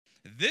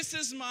This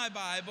is my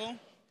Bible.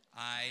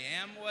 I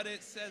am what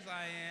it says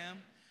I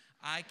am.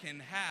 I can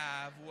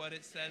have what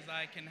it says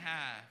I can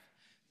have.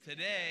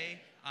 Today,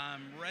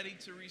 I'm ready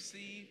to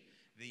receive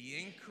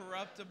the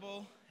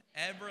incorruptible,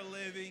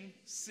 ever-living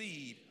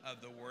seed of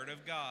the Word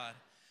of God.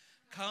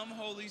 Come,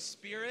 Holy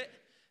Spirit,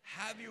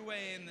 have your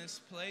way in this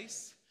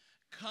place.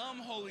 Come,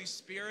 Holy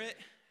Spirit,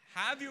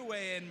 have your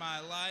way in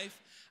my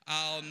life.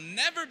 I'll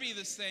never be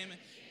the same.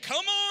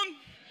 Come on.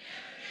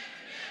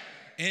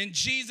 In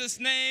Jesus'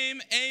 name,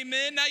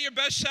 amen. Not your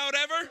best shout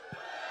ever.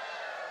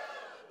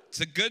 It's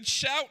a good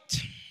shout.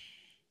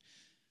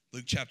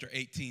 Luke chapter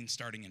 18,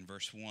 starting in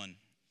verse 1.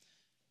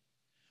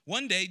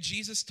 One day,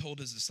 Jesus told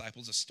his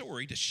disciples a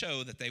story to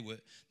show that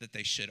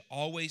they should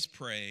always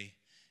pray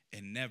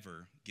and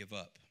never give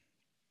up.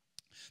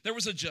 There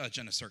was a judge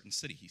in a certain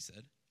city, he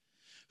said,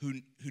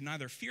 who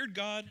neither feared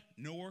God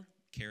nor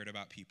cared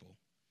about people.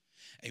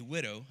 A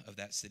widow of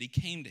that city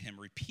came to him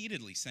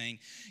repeatedly saying,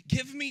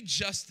 "Give me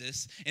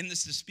justice in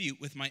this dispute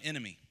with my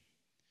enemy."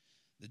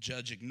 The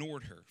judge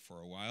ignored her for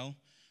a while,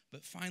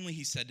 but finally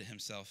he said to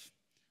himself,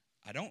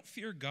 "I don't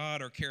fear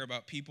God or care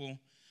about people,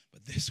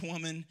 but this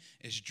woman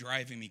is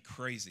driving me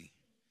crazy.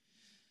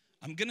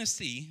 I'm going to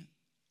see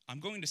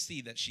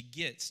that she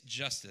gets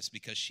justice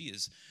because she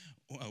is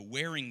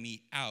wearing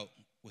me out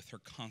with her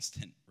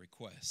constant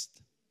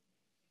request."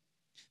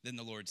 Then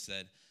the Lord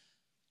said,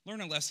 "Learn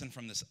a lesson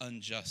from this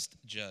unjust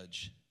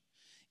judge.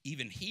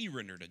 Even he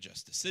rendered a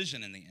just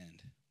decision in the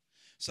end.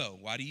 So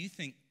why do you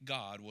think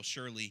God will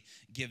surely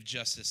give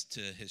justice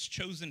to his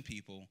chosen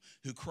people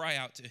who cry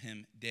out to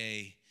him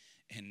day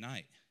and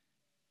night?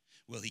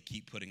 Will he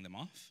keep putting them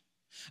off?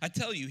 I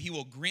tell you, he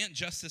will grant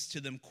justice to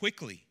them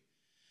quickly.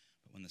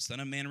 But when the Son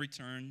of Man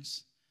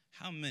returns,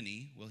 how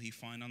many will he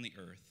find on the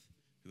earth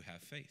who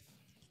have faith?"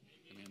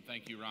 Amen.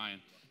 Thank you,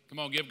 Ryan. Come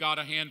on, give God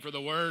a hand for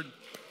the word.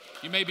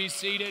 You may be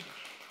seated.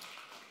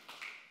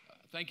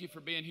 Thank you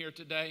for being here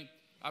today.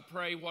 I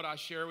pray what I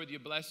share with you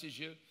blesses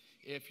you.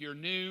 If you're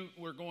new,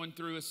 we're going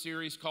through a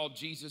series called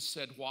Jesus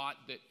Said What,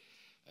 that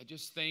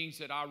just things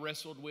that I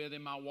wrestled with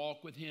in my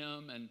walk with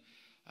him. And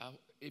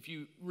if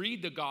you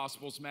read the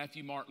Gospels,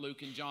 Matthew, Mark,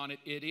 Luke, and John, it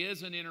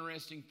is an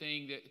interesting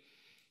thing that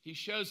he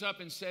shows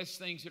up and says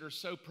things that are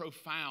so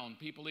profound.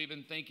 People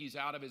even think he's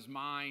out of his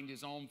mind.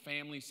 His own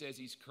family says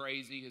he's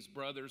crazy. His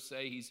brothers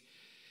say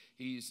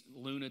he's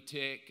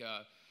lunatic.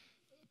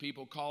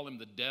 People call him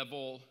the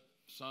devil.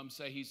 Some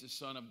say he's the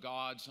Son of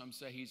God. Some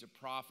say he's a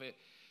prophet.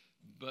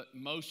 But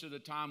most of the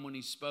time when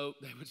he spoke,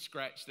 they would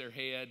scratch their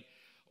head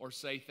or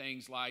say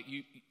things like,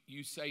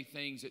 you say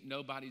things that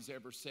nobody's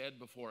ever said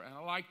before. And I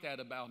like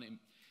that about him.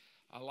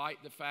 I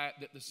like the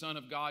fact that the Son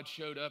of God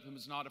showed up and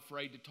was not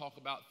afraid to talk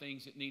about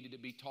things that needed to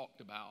be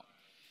talked about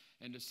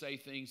and to say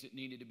things that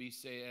needed to be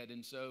said.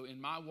 And so in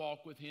my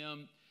walk with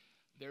him,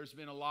 there's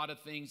been a lot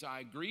of things I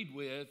agreed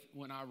with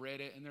when I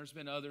read it, and there's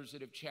been others that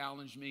have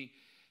challenged me,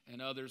 and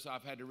others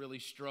I've had to really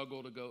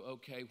struggle to go,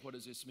 okay, what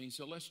does this mean?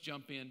 So let's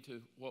jump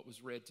into what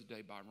was read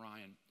today by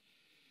Ryan.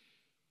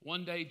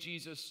 One day,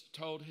 Jesus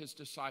told his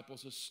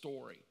disciples a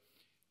story.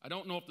 I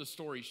don't know if the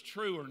story's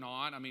true or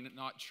not. I mean,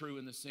 not true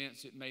in the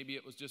sense that maybe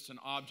it was just an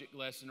object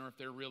lesson, or if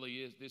there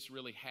really is, this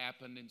really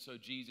happened, and so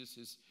Jesus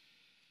is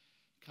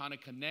kind of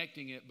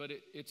connecting it. But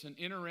it's an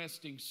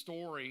interesting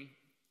story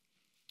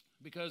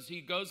because he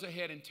goes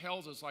ahead and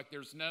tells us like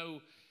there's no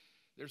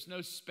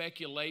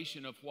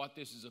speculation of what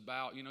this is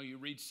about. You know, you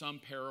read some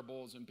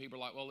parables and people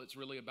are like, well, it's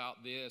really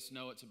about this.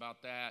 No, it's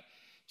about that.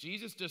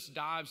 Jesus just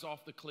dives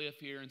off the cliff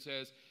here and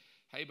says,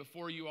 hey,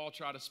 before you all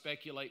try to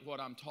speculate what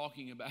I'm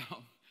talking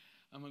about,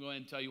 I'm going to go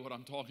ahead and tell you what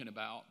I'm talking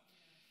about.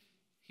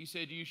 He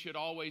said, you should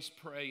always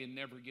pray and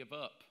never give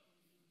up.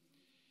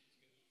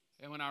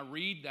 And when I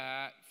read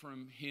that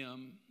from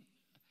him,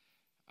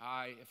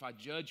 if I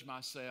judge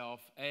myself,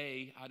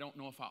 I don't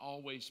know if I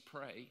always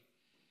pray.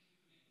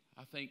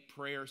 I think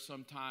prayer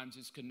sometimes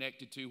is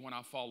connected to when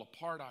I fall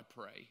apart, I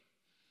pray.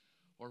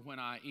 Or when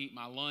I eat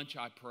my lunch,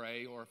 I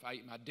pray. Or if I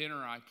eat my dinner,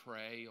 I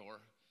pray. Or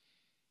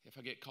if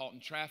I get caught in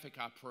traffic,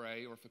 I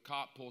pray. Or if a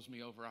cop pulls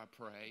me over, I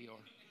pray. Or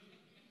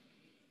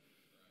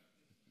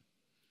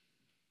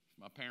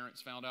my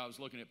parents found out I was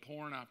looking at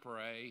porn, I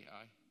pray.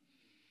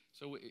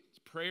 So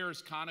prayer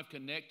is kind of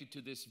connected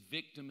to this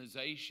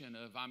victimization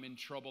of I'm in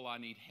trouble, I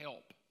need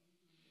help.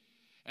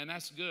 And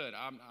that's good.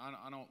 I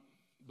don't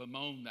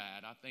bemoan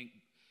that. I think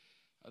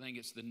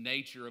it's the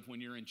nature of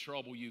when you're in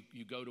trouble, you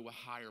go to a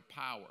higher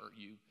power.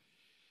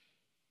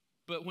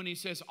 But when he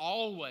says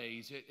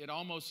always, it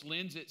almost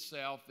lends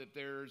itself that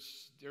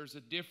there's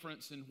a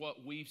difference in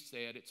what we've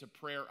said. It's a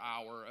prayer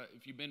hour.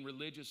 If you've been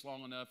religious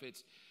long enough,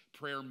 it's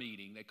prayer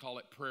meeting. They call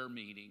it prayer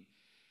meeting.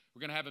 We're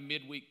going to have a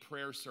midweek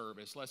prayer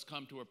service. Let's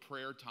come to a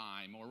prayer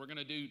time. Or we're going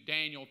to do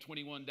Daniel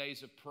 21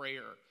 days of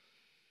prayer.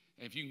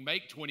 And if you can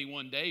make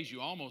 21 days, you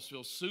almost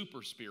feel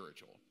super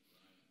spiritual.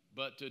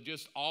 But to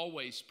just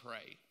always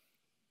pray.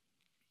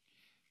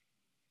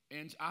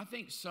 And I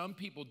think some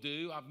people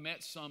do. I've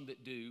met some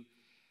that do.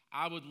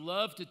 I would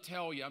love to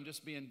tell you, I'm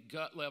just being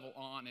gut level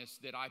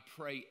honest, that I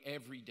pray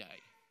every day.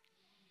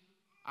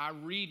 I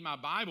read my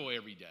Bible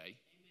every day.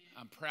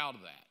 I'm proud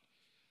of that.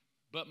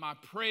 But my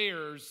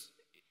prayers,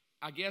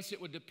 I guess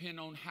it would depend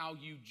on how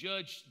you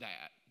judge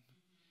that.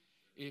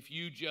 If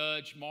you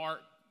judge Mark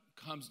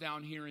comes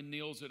down here and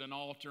kneels at an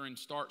altar and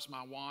starts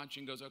my watch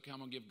and goes, okay, I'm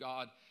going to give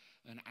God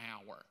an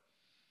hour,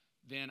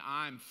 then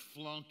I'm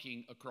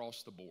flunking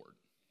across the board.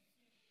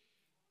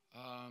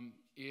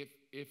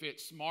 If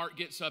it's Mark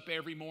gets up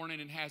every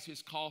morning and has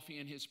his coffee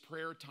and his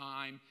prayer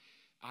time,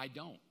 I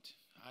don't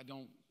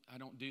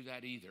do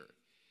that either.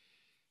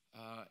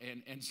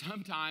 And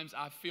sometimes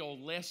I feel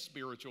less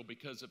spiritual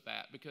because of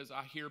that, because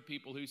I hear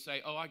people who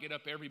say, oh, I get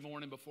up every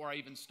morning before I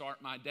even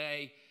start my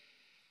day.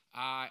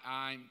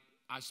 I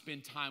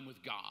spend time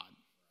with God.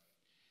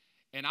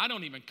 And I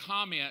don't even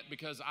comment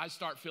because I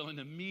start feeling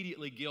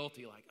immediately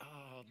guilty, like,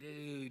 oh,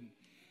 dude,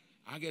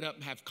 I get up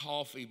and have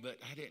coffee, but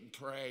I didn't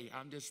pray.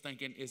 I'm just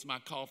thinking, is my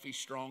coffee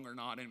strong or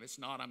not? And if it's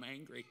not, I'm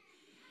angry.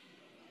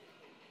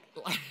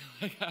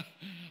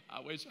 I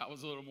wish I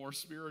was a little more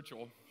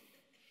spiritual.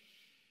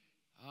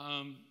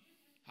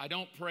 I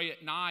don't pray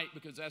at night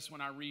because that's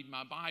when I read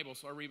my Bible.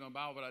 So I read my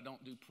Bible, but I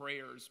don't do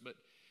prayers.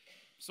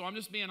 So I'm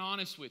just being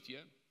honest with you.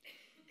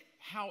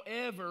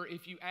 However,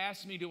 if you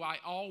ask me, do I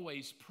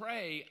always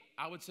pray?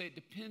 I would say it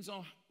depends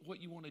on what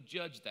you want to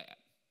judge that.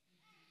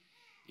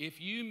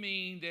 If you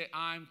mean that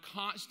I'm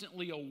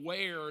constantly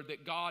aware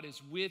that God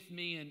is with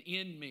me and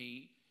in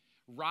me,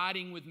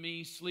 riding with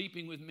me,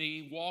 sleeping with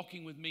me,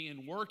 walking with me,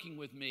 and working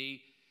with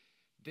me,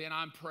 then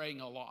I'm praying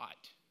a lot.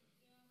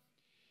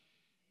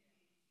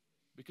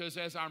 Because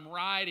as I'm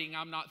riding,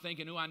 I'm not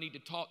thinking, oh, I need to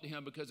talk to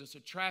him because it's a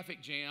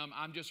traffic jam.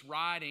 I'm just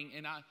riding,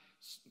 and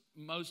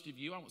most of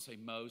you, I won't say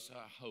most,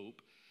 I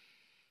hope,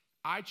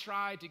 I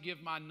try to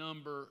give my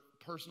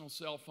personal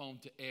cell phone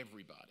to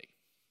everybody.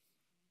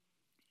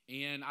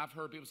 And I've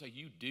heard people say,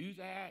 you do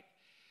that?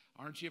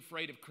 Aren't you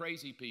afraid of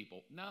crazy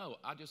people? No,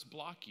 I just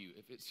block you.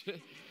 If it's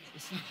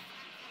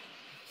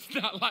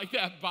not like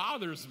that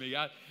bothers me.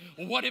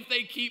 What if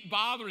they keep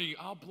bothering you?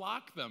 I'll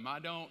block them.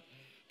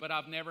 But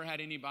I've never had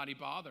anybody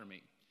bother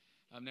me.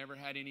 I've never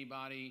had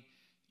anybody,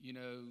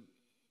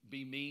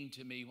 be mean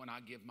to me when I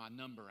give my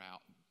number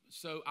out.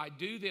 So I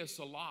do this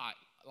a lot.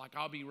 Like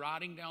I'll be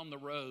riding down the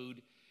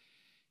road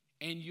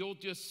and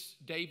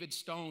David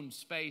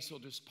Stone's face will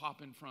just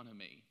pop in front of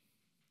me.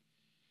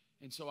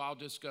 And so I'll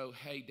just go,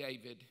 hey,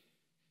 David,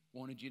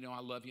 wanted you to know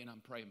I love you and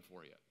I'm praying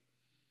for you.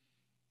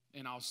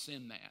 And I'll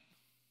send that.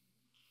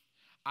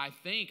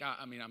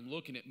 I'm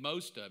looking at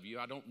most of you.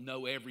 I don't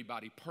know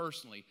everybody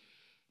personally.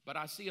 But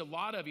I see a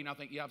lot of you, and I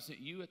think, yeah, I've sent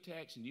you a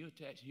text, and you a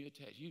text, and you a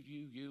text, you,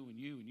 and you, and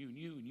you, and you,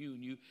 and you,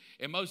 and you.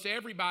 And most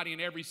everybody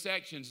in every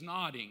section's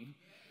nodding.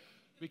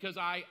 Because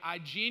I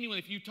genuinely,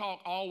 if you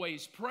talk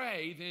always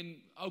pray, then,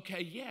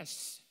 okay,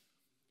 yes.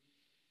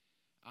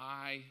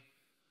 I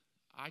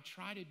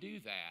try to do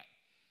that.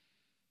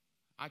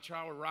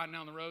 We're riding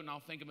down the road, and I'll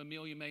think of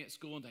Amelia May at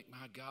school and think,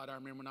 my God, I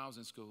remember when I was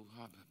in school.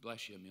 Oh,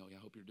 bless you, Amelia. I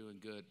hope you're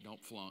doing good.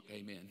 Don't flunk.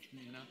 Amen.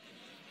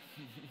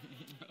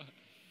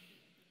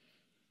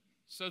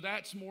 So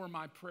that's more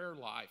my prayer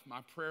life.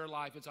 My prayer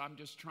life is I'm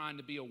just trying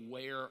to be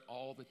aware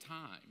all the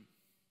time.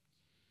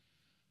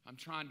 I'm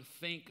trying to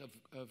think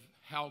of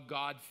how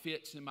God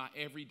fits in my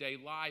everyday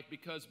life,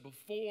 because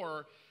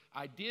before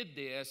I did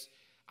this,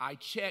 I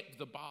checked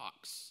the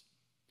box.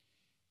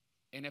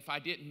 And if I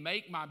didn't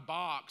make my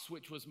box,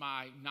 which was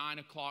my 9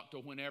 o'clock to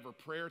whenever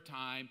prayer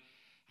time,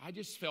 I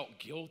just felt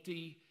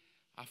guilty.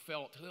 I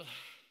felt, ugh.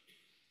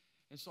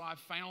 And so I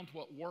found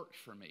what worked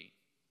for me.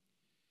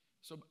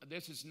 So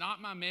this is not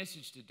my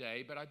message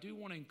today, but I do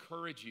want to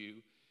encourage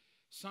you.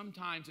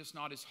 Sometimes it's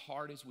not as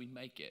hard as we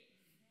make it.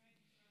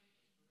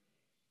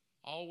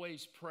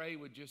 Always pray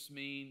would just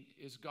mean,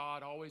 is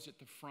God always at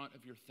the front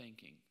of your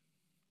thinking?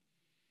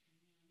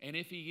 And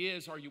if he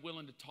is, are you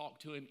willing to talk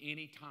to him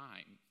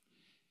anytime?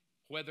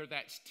 Whether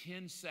that's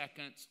 10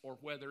 seconds or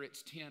whether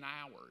it's 10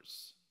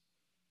 hours.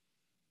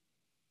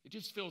 It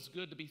just feels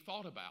good to be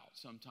thought about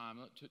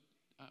sometimes.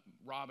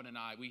 Robin and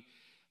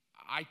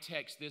I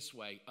text this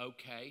way,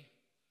 okay,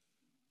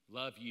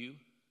 love you,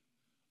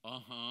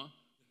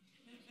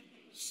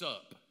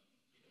 sup.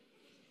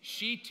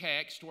 She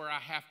texts where I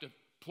have to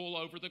pull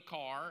over the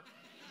car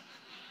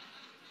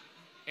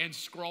and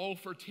scroll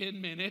for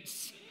 10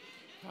 minutes.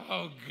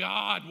 Oh,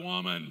 God,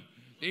 woman,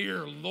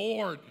 dear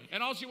Lord.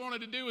 And all she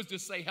wanted to do was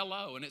just say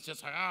hello, and it's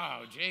just like,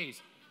 oh,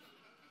 geez.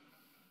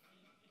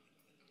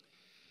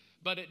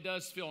 But it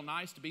does feel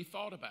nice to be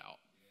thought about.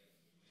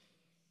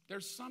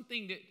 There's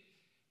something that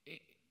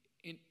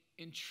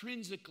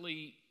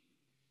intrinsically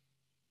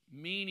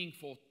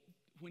meaningful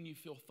when you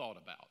feel thought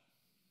about.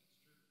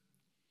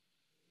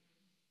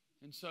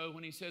 And so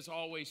when he says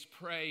always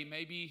pray,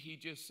 maybe he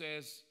just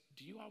says,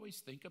 do you always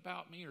think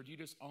about me, or do you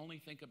just only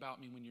think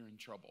about me when you're in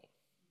trouble?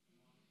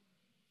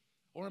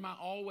 Or am I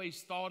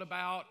always thought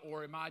about,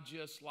 or am I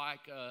just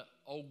like an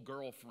old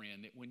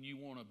girlfriend that when you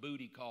want a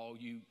booty call,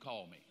 you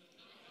call me?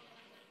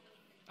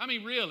 I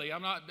mean, really,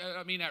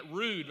 I mean that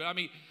rude, but I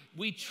mean,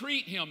 we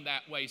treat him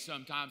that way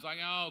sometimes. Like,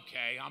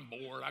 okay, I'm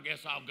bored. I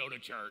guess I'll go to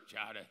church.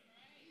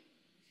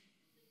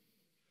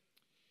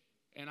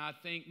 And I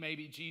think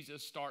maybe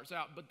Jesus starts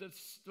out. But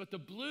the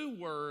blue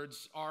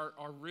words are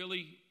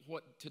really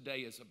what today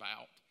is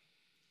about.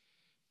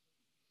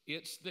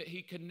 It's that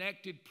he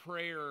connected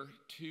prayer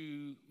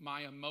to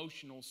my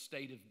emotional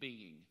state of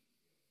being.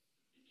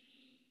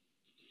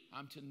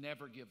 I'm to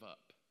never give up.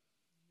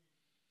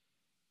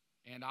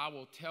 And I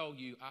will tell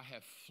you, I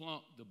have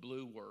flunked the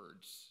blue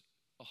words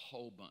a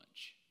whole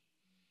bunch.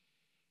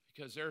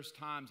 Because there's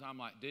times I'm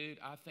like, dude,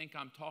 I think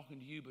I'm talking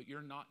to you, but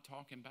you're not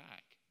talking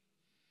back.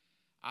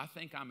 I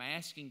think I'm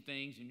asking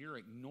things and you're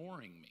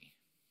ignoring me.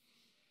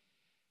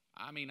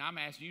 I mean, I'm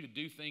asking you to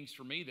do things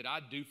for me that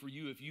I'd do for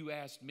you if you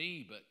asked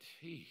me, but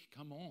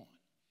come on.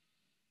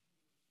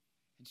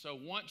 And so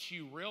once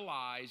you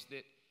realize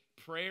that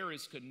prayer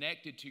is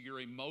connected to your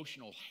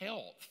emotional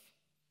health,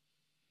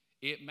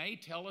 it may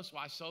tell us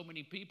why so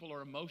many people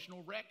are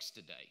emotional wrecks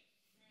today.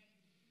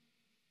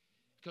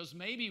 Because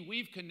maybe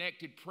we've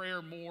connected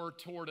prayer more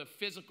toward a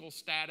physical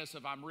status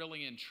of I'm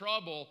really in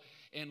trouble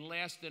and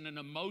less than an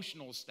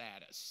emotional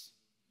status.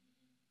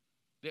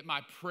 That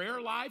my prayer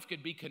life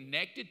could be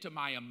connected to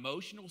my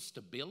emotional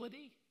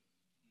stability.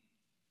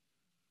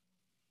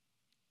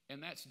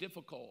 And that's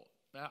difficult.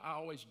 I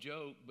always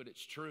joke, but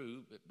it's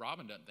true. But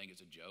Robin doesn't think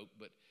it's a joke,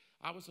 but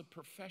I was a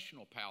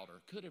professional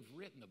powder. Could have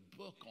written a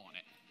book on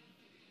it.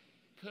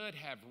 Could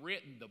have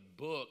written the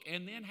book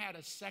and then had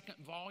a second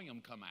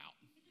volume come out.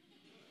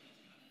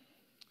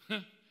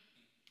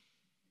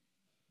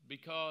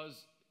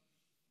 Because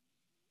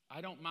I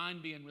don't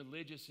mind being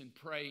religious and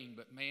praying,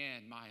 but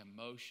man, my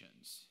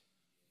emotions,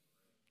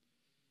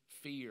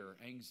 fear,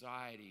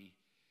 anxiety,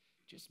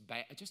 just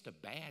a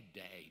bad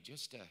day,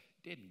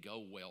 didn't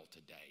go well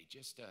today.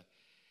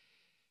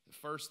 The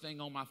first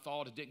thing on my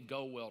thought, it didn't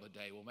go well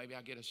today. Well, maybe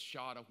I'll get a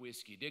shot of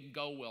whiskey. Didn't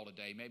go well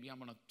today. Maybe I'm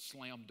going to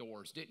slam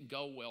doors. Didn't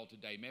go well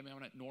today. Maybe I'm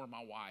going to ignore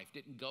my wife.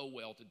 Didn't go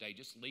well today.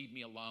 Just leave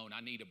me alone.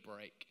 I need a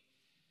break.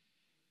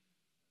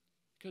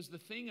 Because the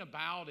thing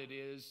about it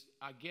is,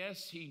 I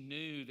guess he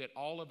knew that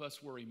all of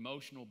us were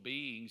emotional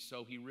beings,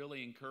 so he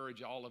really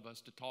encouraged all of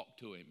us to talk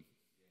to him.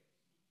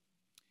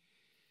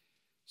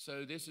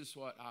 So this is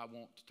what I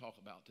want to talk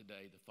about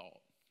today, the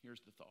thought. Here's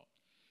the thought.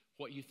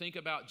 What you think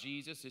about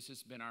Jesus, this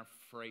has been our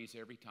phrase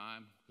every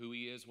time. Who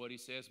he is, what he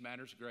says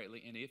matters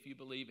greatly. And if you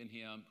believe in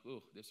him,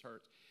 this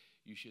hurts,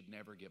 you should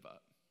never give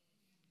up.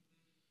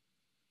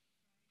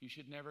 You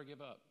should never give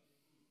up.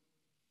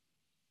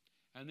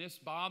 And this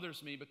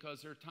bothers me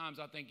because there are times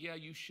I think, yeah,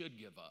 you should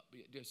give up.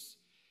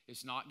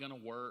 It's not going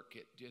to work.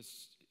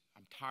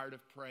 I'm tired of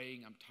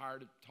praying. I'm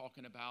tired of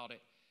talking about it.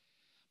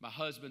 My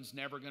husband's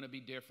never going to be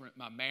different.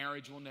 My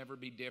marriage will never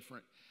be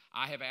different.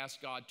 I have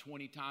asked God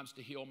 20 times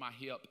to heal my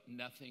hip.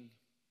 Nothing.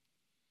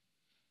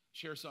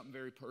 Share something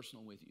very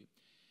personal with you.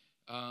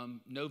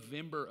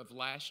 November of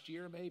last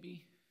year,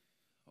 maybe.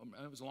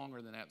 It was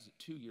longer than that. It was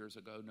 2 years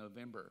ago,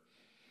 November.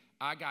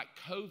 I got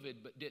COVID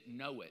but didn't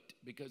know it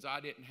because I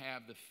didn't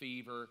have the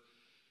fever,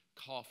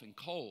 cough, and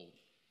cold.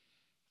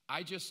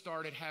 I just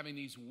started having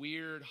these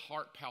weird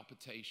heart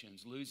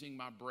palpitations, losing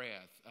my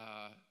breath,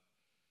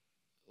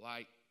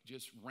 like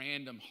just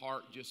random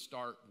heart just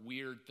start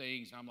weird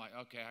things. And I'm like,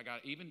 okay, I got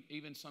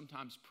even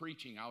sometimes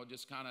preaching, I would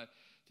just kind of,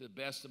 to the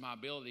best of my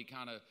ability,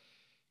 kind of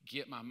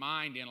get my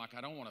mind in, like I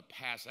don't want to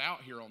pass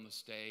out here on the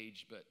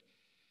stage.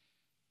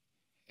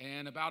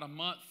 And about a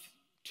month,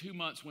 2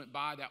 months went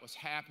by, that was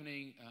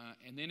happening,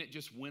 and then it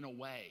just went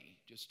away,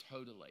 just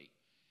totally.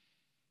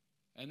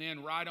 And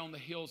then right on the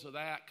heels of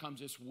that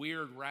comes this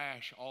weird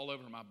rash all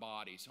over my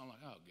body. So I'm like,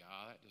 oh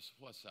God,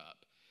 what's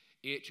up?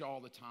 Itch all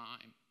the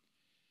time.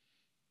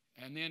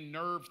 And then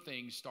nerve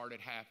things started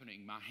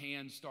happening. My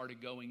hands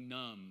started going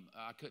numb.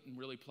 I couldn't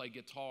really play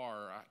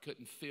guitar. I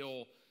couldn't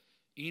feel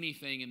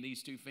anything in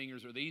these two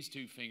fingers or these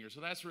two fingers.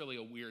 So that's really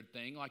a weird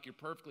thing. Like you're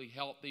perfectly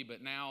healthy,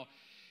 but now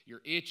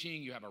you're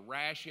itching, you have a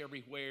rash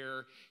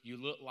everywhere, you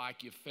look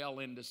like you fell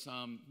into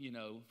some,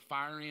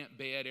 fire ant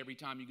bed every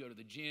time you go to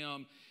the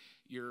gym.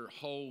 Your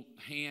whole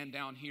hand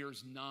down here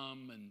is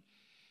numb, and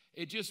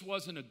it just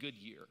wasn't a good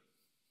year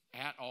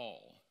at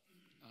all.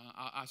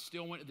 I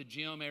still went to the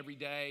gym every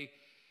day,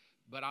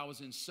 but I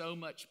was in so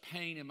much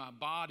pain in my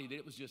body that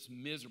it was just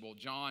miserable.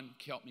 John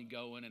kept me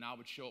going, and I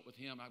would show up with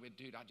him. I would,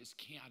 dude, I just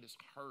can't. I just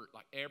hurt.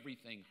 Like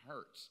everything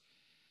hurts.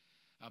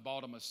 I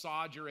bought a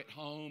massager at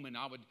home, and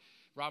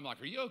Robin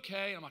like, are you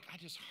okay? And I'm like, I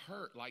just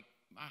hurt. Like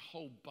my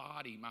whole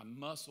body, my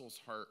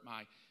muscles hurt,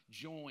 my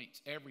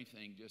joints,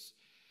 everything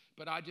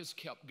but I just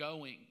kept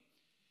going.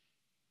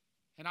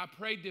 And I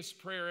prayed this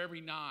prayer every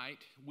night,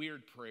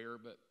 weird prayer,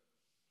 but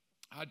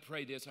I'd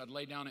pray this. I'd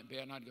lay down in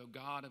bed and I'd go,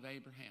 God of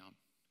Abraham,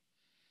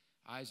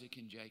 Isaac,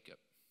 and Jacob,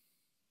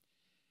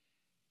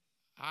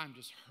 I'm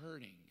just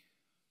hurting.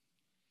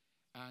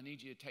 I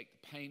need you to take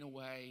the pain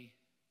away,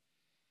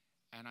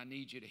 and I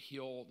need you to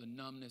heal the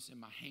numbness in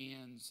my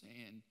hands,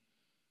 and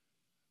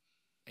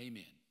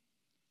amen.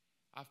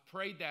 I've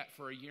prayed that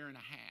for 1.5 years.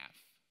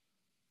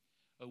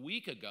 A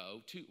week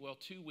ago, 2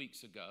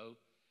 weeks ago,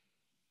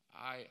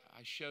 I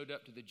showed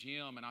up to the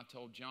gym and I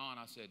told John,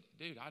 I said,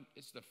 dude,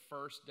 it's the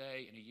first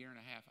day in 1.5 years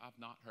I've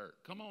not hurt.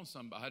 Come on,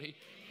 somebody.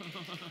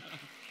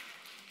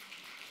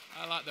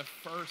 I like the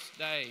first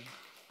day.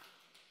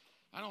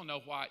 I don't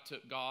know why it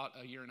took God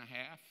a year and a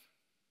half.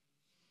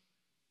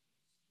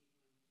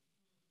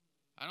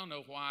 I don't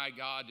know why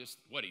God just,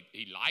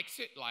 he likes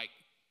it? Like,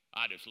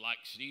 I just like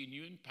seeing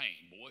you in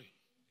pain, boy.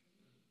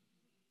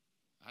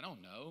 I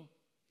don't know.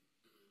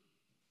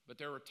 But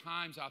there were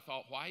times I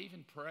thought, why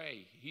even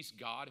pray? He's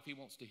God. If he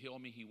wants to heal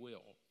me, he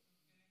will.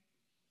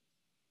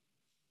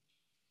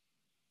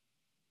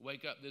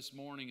 Wake up this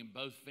morning and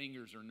both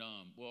fingers are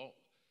numb. Well,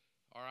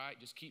 all right,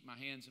 just keep my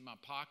hands in my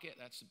pocket.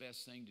 That's the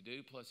best thing to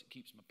do. Plus, it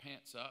keeps my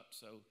pants up,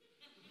 so.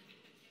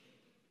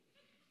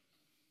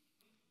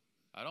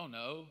 I don't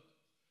know.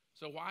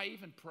 So why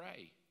even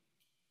pray?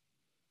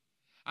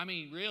 I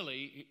mean,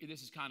 really,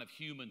 this is kind of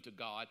human to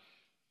God.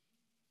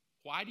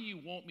 Why do you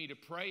want me to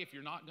pray if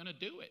you're not going to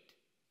do it?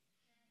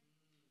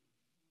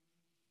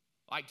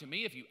 Like, to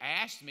me, if you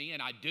ask me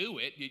and I do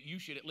it, you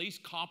should at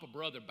least comp a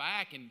brother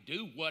back and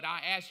do what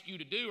I asked you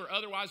to do, or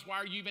otherwise, why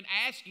are you even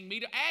asking me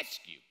to ask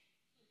you?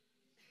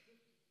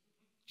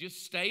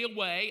 Just stay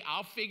away.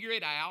 I'll figure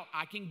it out.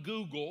 I can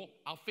Google.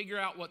 I'll figure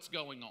out what's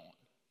going on.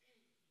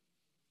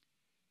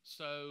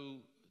 So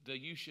the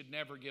you should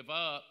never give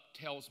up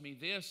tells me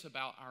this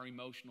about our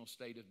emotional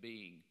state of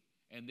being.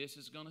 And this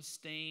is going to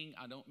sting.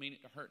 I don't mean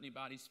it to hurt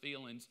anybody's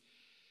feelings.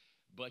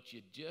 But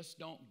you just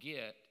don't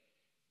get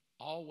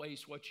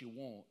always what you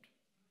want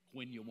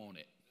when you want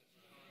it.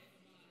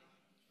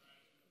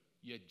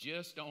 You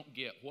just don't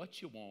get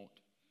what you want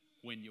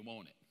when you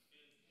want it.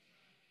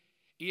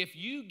 If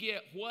you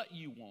get what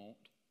you want,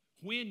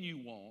 when you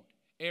want,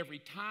 every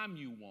time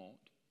you want,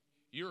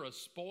 you're a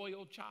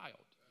spoiled child.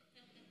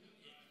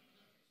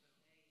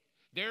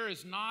 There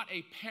is not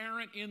a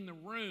parent in the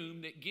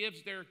room that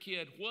gives their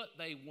kid what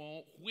they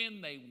want,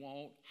 when they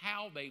want,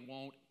 how they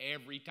want,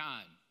 every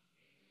time.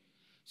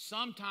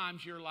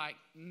 Sometimes you're like,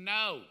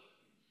 no,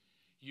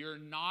 you're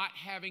not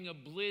having a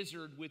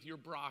blizzard with your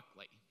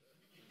broccoli.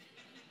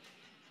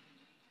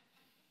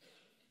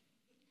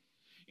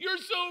 You're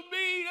so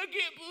mean, I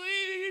can't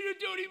believe you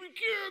don't even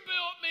care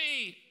about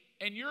me.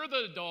 And you're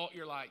the adult,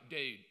 you're like,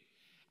 dude,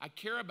 I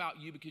care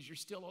about you because you're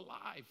still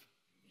alive.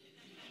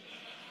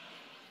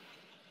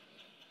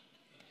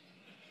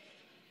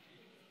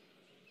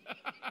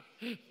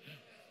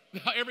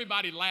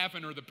 Everybody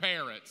laughing are the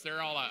parents.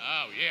 They're all like,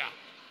 oh, yeah.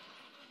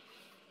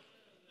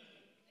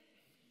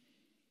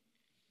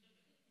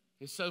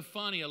 It's so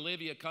funny.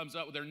 Olivia comes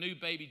up with her new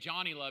baby,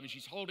 Johnny Love, and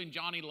she's holding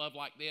Johnny Love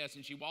like this,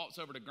 and she walks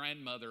over to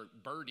grandmother,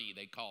 Birdie,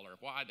 they call her.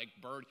 Why?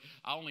 Birdie.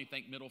 I only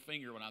think middle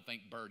finger when I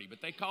think Birdie,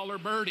 but they call her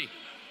Birdie.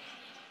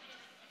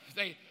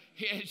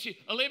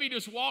 Olivia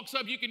just walks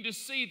up. You can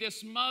just see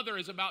this mother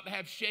is about to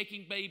have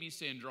shaking baby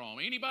syndrome.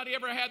 Anybody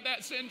ever had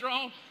that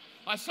syndrome?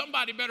 Like,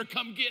 somebody better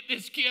come get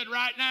this kid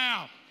right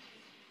now.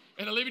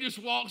 And Olivia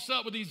just walks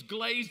up with these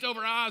glazed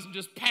over eyes and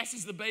just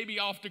passes the baby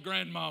off to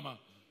grandmama.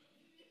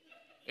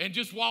 And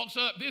just walks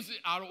up.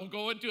 I don't want to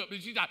go into it,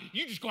 but she's like,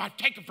 you just go out and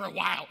take him for a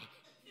while.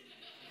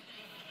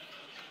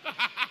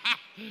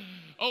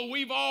 Oh,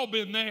 we've all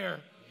been there.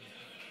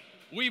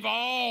 We've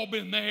all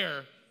been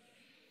there.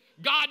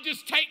 God,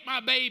 just take my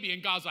baby.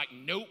 And God's like,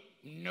 nope,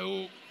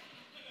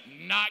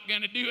 not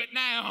going to do it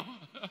now.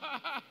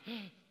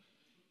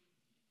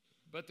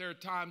 But there are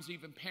times,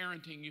 even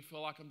parenting, you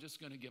feel like I'm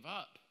just going to give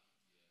up.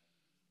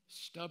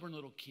 Stubborn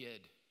little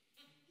kid.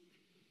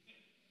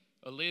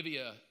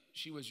 Olivia,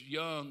 she was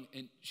young,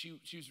 and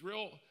she was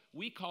real,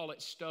 we call it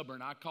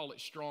stubborn. I call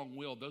it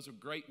strong-willed. Those are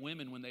great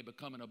women when they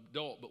become an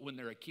adult, but when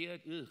they're a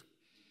kid, ugh.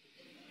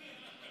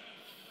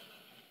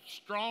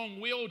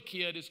 Strong-willed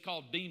kid is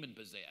called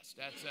demon-possessed.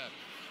 That's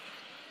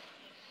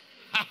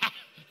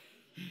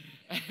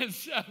And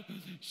so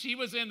she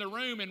was in the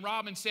room, and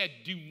Robin said,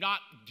 do not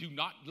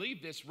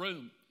leave this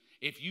room.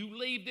 If you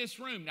leave this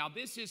room, now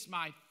this is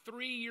my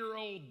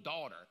 3-year-old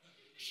daughter.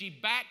 She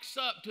backs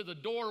up to the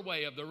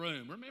doorway of the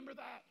room. Remember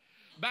that?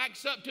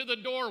 Backs up to the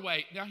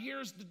doorway. Now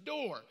here's the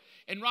door.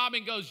 And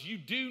Robin goes, you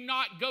do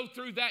not go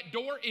through that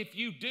door. If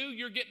you do,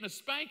 you're getting a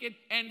spanking.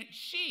 And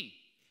she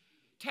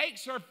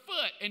takes her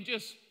foot and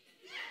just,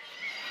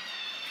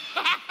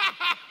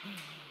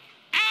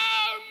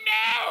 oh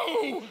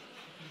no!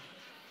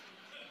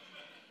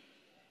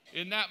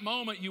 In that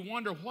moment, you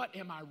wonder, what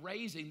am I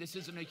raising? This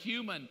isn't a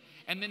human.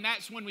 And then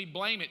that's when we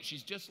blame it.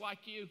 She's just like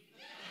you.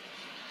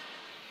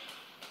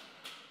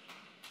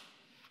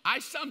 I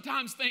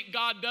sometimes think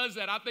God does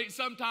that. I think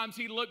sometimes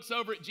he looks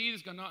over at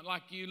Jesus, going, not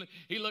like you.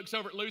 He looks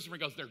over at Lucifer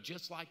and goes, they're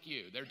just like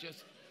you.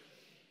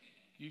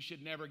 You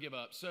should never give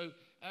up. So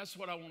that's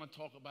what I want to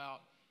talk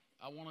about.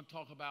 I want to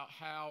talk about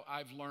how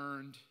I've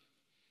learned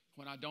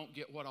when I don't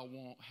get what I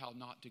want, how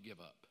not to give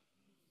up.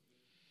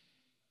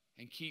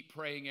 And keep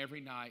praying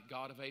every night,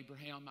 God of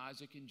Abraham,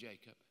 Isaac, and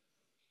Jacob,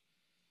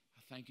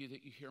 I thank you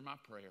that you hear my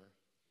prayer,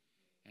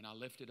 and I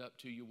lift it up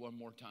to you one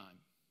more time.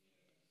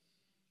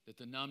 That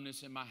the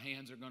numbness in my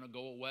hands are going to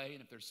go away,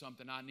 and if there's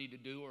something I need to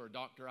do or a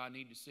doctor I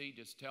need to see,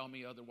 just tell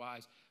me.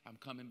 Otherwise, I'm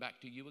coming back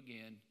to you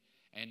again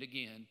and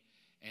again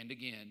and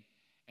again,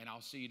 and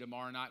I'll see you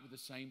tomorrow night with the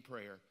same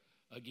prayer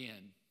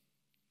again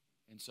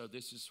And so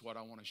this is what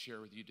I want to share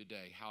with you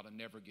today, how to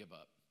never give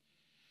up.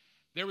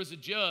 There was a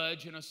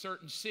judge in a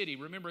certain city.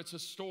 Remember, it's a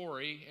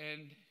story,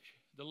 and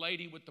the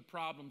lady with the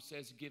problem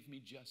says, "Give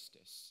me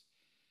justice."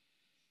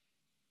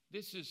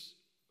 This is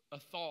a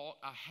thought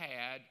I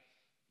had.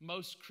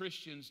 Most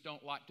Christians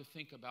don't like to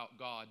think about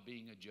God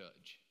being a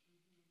judge.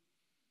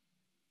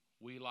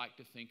 We like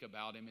to think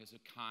about him as a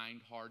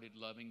kind-hearted,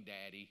 loving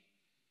daddy.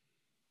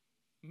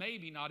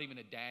 Maybe not even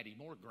a daddy,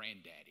 more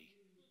granddaddy.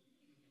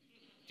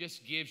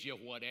 Just gives you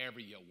whatever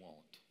you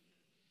want.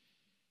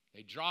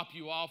 They drop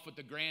you off with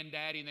the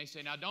granddaddy and they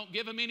say, "Now don't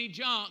give him any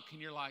junk."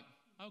 And you're like,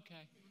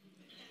 "Okay."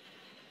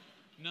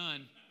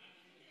 None.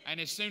 And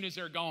as soon as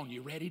they're gone,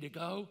 "You ready to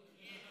go?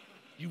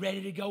 You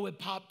ready to go with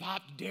Pop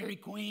to Dairy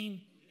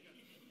Queen?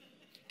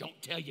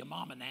 Don't tell your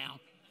mama now."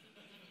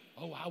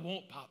 "Oh, I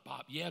won't,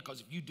 Pop. Yeah,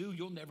 because if you do,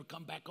 you'll never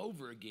come back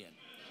over again."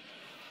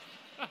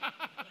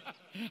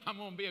 I'm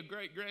going to be a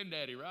great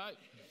granddaddy, right?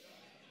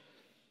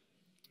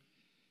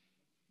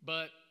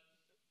 But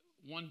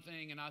one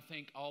thing, and I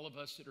think all of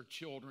us that are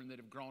children that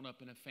have grown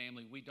up in a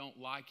family, we don't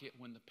like it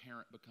when the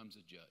parent becomes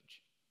a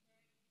judge.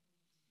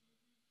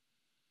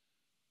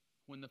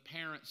 When the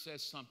parent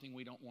says something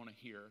we don't want to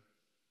hear,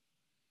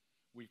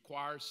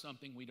 requires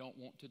something we don't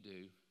want to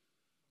do,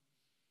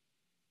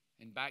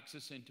 and backs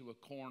us into a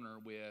corner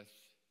with,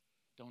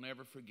 "Don't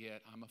ever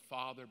forget, I'm a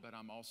father, but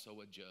I'm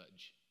also a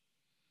judge."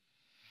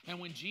 And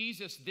when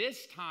Jesus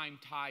this time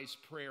ties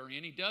prayer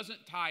in, he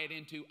doesn't tie it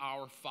into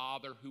 "Our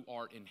Father who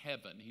art in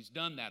heaven." He's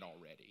done that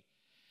already.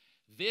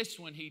 This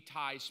one he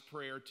ties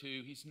prayer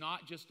to, he's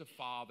not just a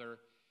father,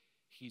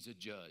 he's a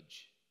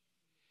judge.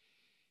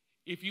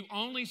 If you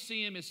only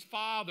see him as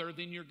father,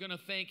 then you're going to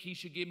think he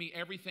should give me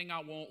everything I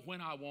want,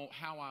 when I want,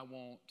 how I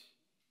want.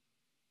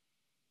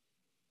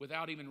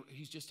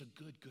 He's just a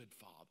good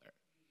father.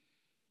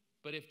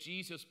 But if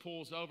Jesus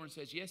pulls over and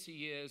says, "Yes,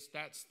 he is,"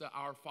 that's the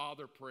Our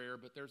Father prayer,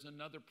 but there's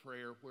another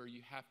prayer where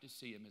you have to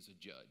see him as a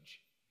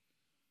judge.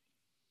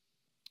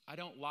 I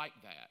don't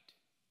like that,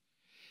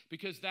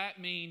 because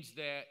that means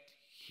that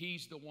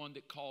he's the one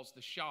that calls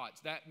the shots.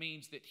 That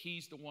means that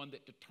he's the one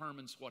that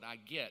determines what I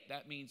get.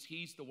 That means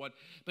he's the one.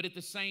 But at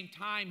the same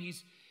time,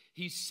 he's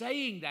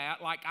saying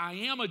that like, "I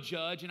am a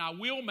judge and I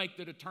will make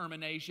the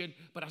determination,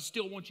 but I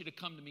still want you to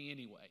come to me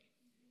anyway."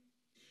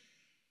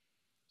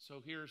 So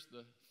here's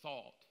the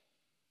thought.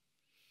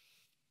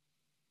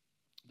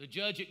 The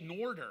judge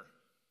ignored her.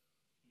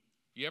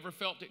 You ever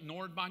felt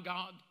ignored by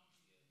God?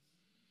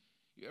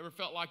 You ever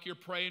felt like you're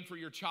praying for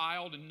your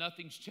child and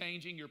nothing's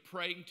changing? You're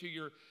praying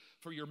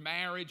for your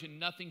marriage and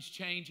nothing's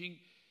changing.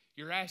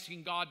 You're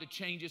asking God to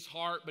change his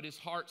heart, but his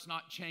heart's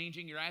not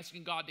changing. You're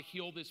asking God to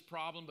heal this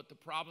problem, but the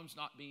problem's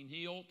not being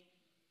healed.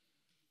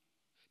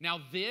 Now,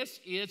 this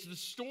is the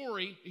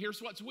story.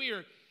 Here's what's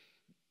weird.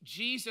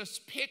 Jesus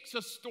picks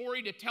a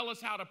story to tell us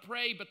how to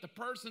pray, but the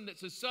person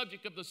that's the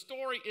subject of the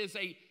story is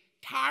a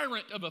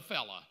tyrant of a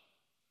fella.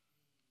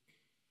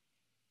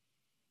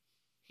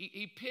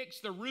 He picks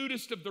the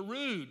rudest of the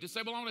rude to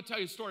say, "Well, I want to tell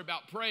you a story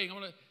about praying. I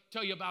want to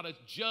tell you about a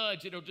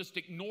judge that'll just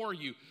ignore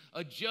you,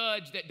 a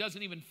judge that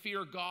doesn't even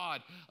fear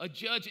God, a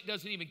judge that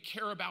doesn't even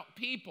care about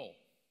people."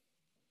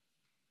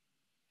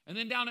 And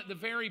then down at the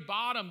very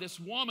bottom, this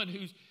woman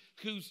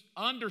who's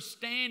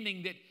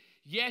understanding that,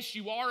 yes,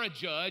 you are a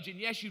judge, and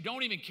yes, you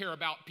don't even care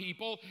about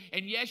people,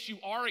 and yes,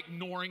 you are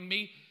ignoring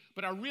me,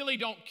 but I really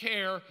don't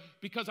care,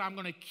 because I'm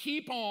going to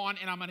keep on,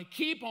 and I'm going to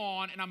keep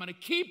on, and I'm going to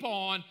keep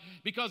on,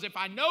 because if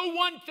I know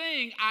one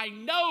thing, I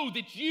know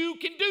that you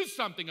can do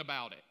something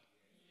about it.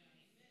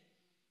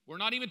 We're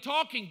not even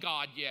talking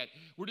God yet.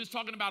 We're just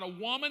talking about a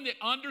woman that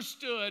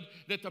understood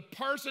that the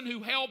person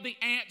who held the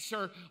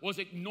answer was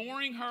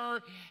ignoring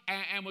her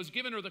and was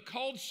giving her the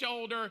cold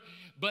shoulder,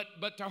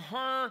 but to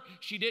her,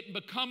 she didn't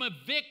become a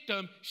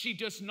victim, she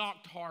just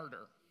knocked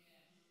harder.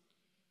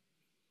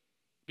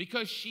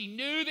 Because she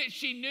knew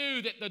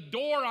that the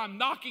door I'm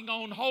knocking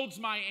on holds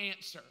my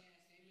answer.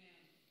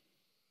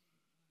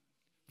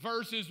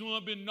 Versus, "Well,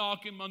 I've been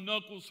knocking, my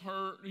knuckles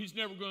hurt. He's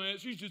never going to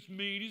answer. He's just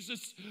mean. He's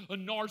just a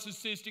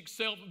narcissistic,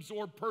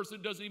 self-absorbed person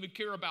that doesn't even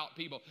care about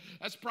people."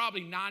 That's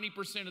probably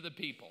 90% of the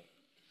people,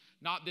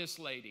 not this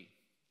lady.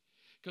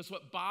 Because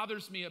what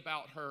bothers me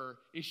about her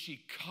is she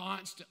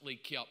constantly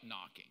kept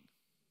knocking.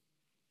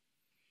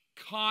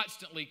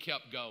 Constantly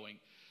kept going.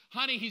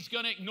 "Honey, he's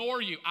going to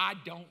ignore you." "I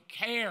don't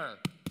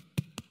care.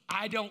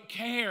 I don't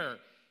care.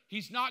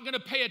 He's not going to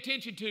pay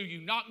attention to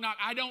you. Knock, knock.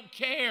 I don't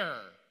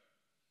care.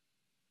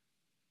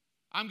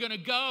 I'm going to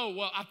go."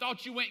 "Well, I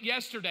thought you went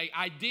yesterday."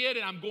 "I did,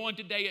 and I'm going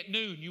today at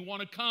noon. You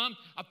want to come?"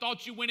 "I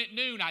thought you went at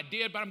noon." "I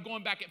did, but I'm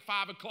going back at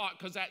 5 o'clock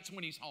because that's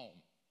when he's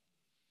home."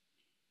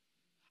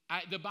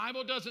 The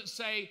Bible doesn't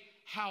say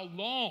how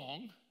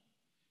long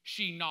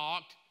she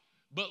knocked,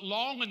 but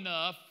long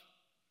enough.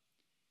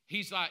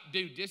 He's like,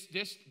 "Dude,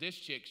 this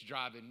chick's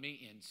driving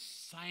me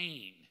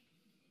insane.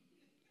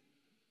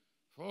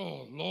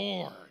 Oh,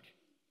 Lord."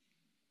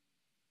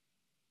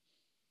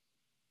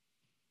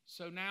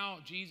 So now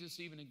Jesus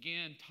even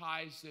again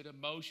ties that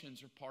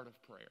emotions are part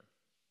of prayer.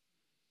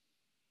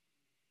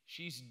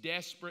 She's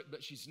desperate,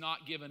 but she's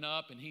not giving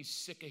up, and he's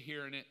sick of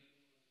hearing it.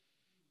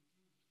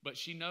 But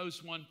she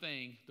knows one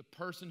thing. The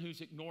person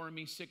who's ignoring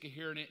me, sick of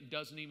hearing it, and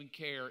doesn't even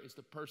care is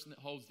the person that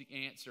holds the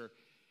answer,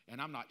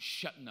 and I'm not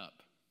shutting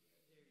up.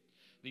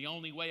 The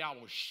only way I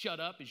will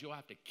shut up is you'll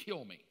have to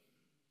kill me.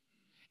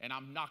 And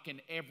I'm knocking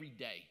every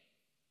day.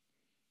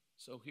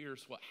 So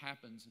here's what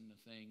happens in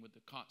the thing with the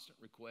constant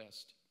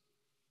request.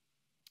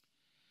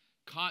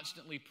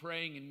 Constantly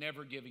praying and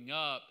never giving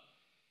up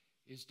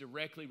is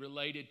directly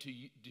related to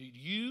you. Do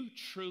you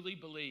truly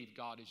believe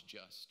God is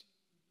just?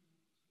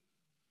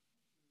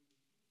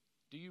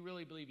 Do you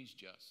really believe He's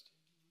just?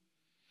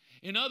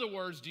 In other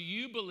words, do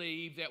you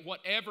believe that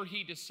whatever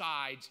He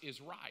decides is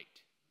right?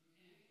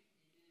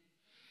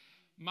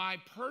 My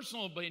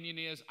personal opinion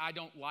is I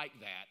don't like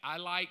that. I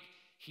like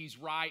He's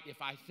right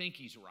if I think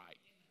He's right.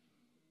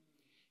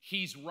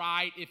 He's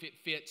right if it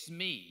fits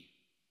me.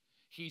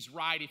 He's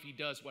right if He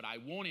does what I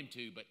want Him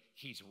to, but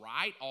He's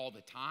right all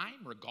the time,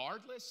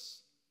 regardless.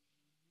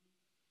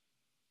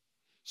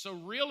 So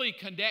really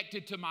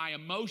connected to my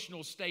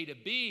emotional state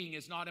of being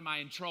is not am I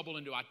in trouble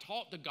and do I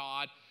talk to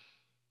God,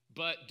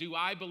 but do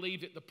I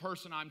believe that the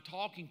person I'm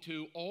talking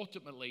to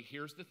ultimately,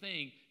 here's the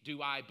thing,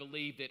 do I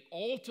believe that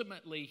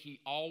ultimately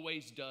He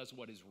always does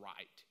what is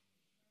right?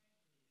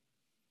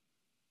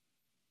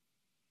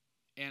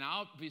 And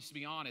I'll just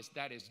be honest,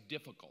 that is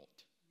difficult.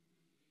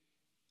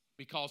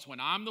 Because when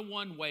I'm the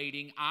one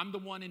waiting, I'm the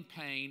one in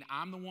pain,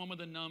 I'm the one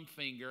with a numb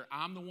finger,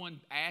 I'm the one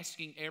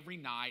asking every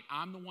night,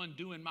 I'm the one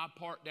doing my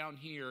part down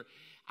here,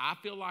 I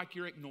feel like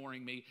you're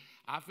ignoring me,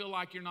 I feel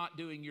like you're not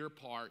doing your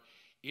part.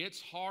 It's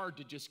hard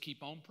to just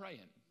keep on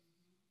praying.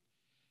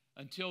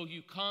 Until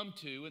you come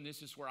to, and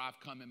this is where I've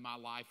come in my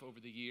life over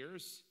the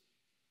years,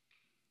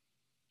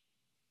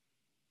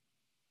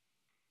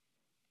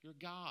 you're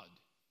God.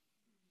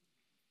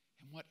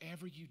 And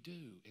whatever you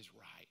do is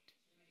right.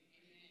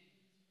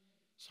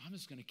 So I'm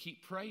just going to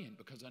keep praying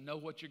because I know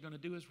what you're going to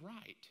do is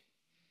right.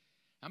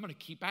 I'm going to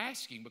keep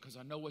asking because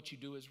I know what you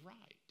do is right.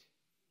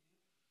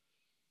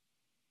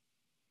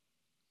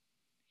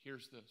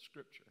 Here's the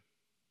scripture.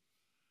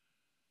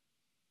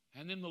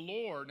 And then the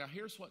Lord, now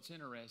here's what's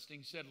interesting.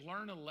 He said,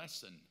 learn a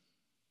lesson.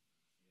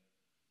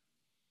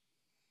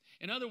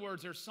 In other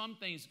words, there's some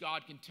things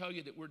God can tell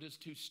you that we're just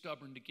too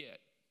stubborn to get.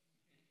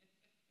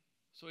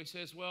 So He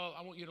says, well,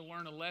 I want you to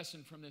learn a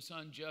lesson from this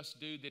unjust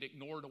dude that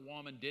ignored a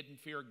woman, didn't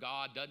fear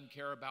God, doesn't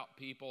care about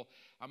people.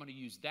 I'm going to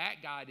use that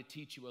guy to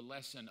teach you a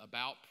lesson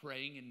about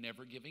praying and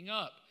never giving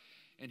up.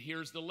 And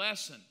here's the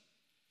lesson.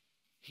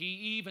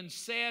 He even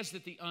says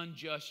that the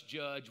unjust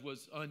judge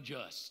was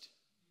unjust.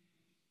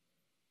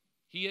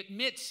 He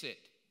admits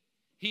it.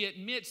 He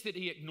admits that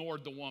he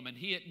ignored the woman.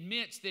 He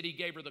admits that he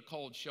gave her the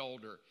cold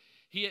shoulder.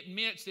 He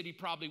admits that he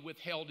probably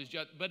withheld his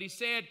judgment. But he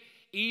said,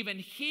 even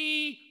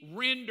he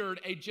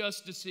rendered a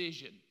just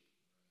decision.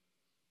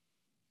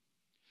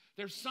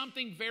 There's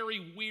something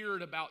very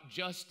weird about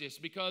justice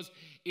because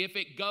if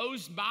it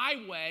goes my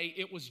way,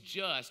 it was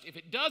just. If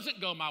it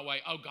doesn't go my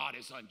way, oh, God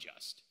is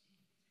unjust.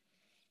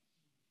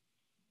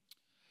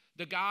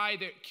 The guy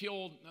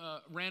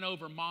that ran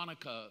over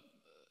Monica,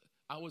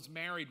 I was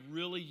married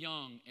really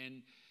young,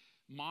 and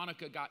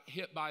Monica got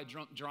hit by a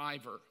drunk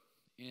driver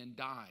and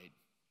died.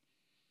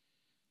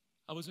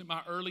 I was in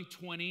my early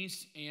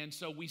 20s, and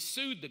so we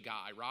sued the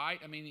guy, right?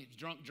 I mean, he's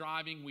drunk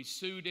driving. We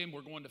sued him.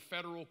 We're going to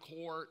federal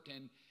court,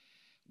 and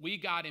we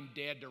got him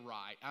dead to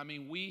right. I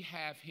mean, we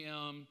have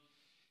him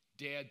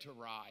dead to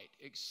right,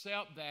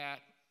 except that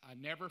I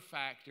never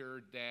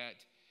factored that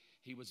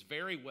he was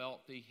very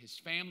wealthy. His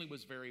family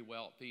was very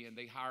wealthy, and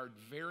they hired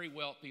very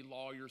wealthy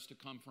lawyers to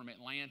come from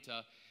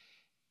Atlanta.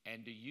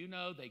 And do you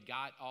know they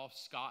got off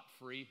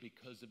scot-free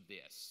because of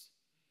this?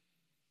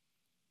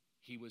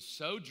 He was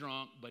so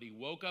drunk, but he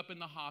woke up in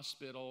the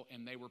hospital,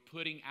 and they were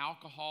putting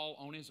alcohol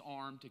on his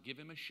arm to give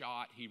him a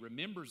shot. He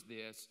remembers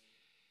this.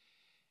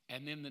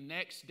 And then the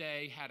next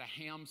day had a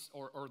ham,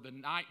 or the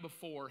night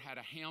before, had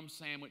a ham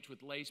sandwich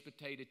with Lay's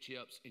potato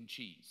chips and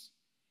cheese.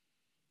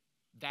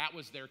 That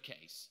was their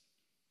case.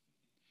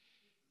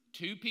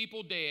 2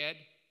 people dead,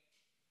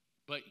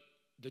 but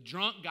the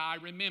drunk guy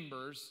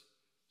remembers,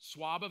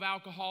 swab of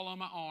alcohol on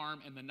my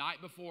arm, and the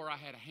night before I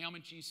had a ham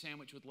and cheese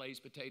sandwich with Lay's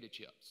potato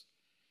chips.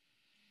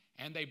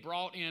 And they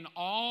brought in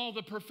all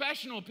the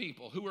professional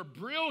people who were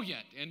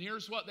brilliant, and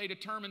here's what they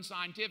determined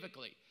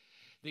scientifically.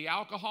 The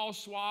alcohol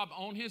swab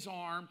on his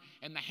arm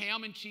and the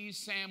ham and cheese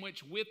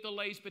sandwich with the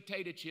Lay's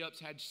potato chips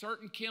had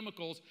certain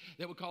chemicals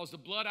that would cause the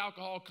blood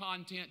alcohol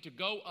content to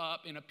go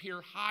up and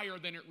appear higher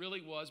than it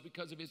really was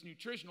because of his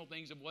nutritional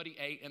things of what he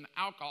ate and the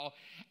alcohol,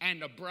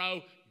 and the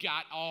bro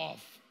got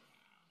off.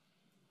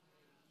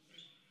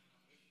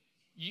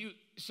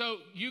 So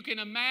you can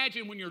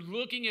imagine when you're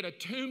looking at a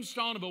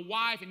tombstone of a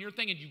wife and you're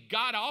thinking you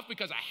got off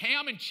because of a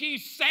ham and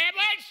cheese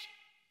sandwich,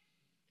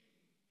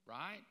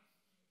 right?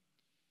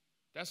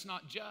 That's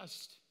not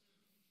just.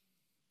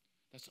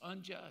 That's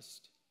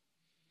unjust.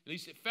 At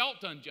least it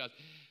felt unjust.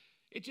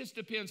 It just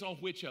depends on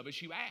which of us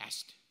you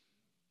asked.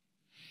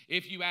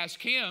 If you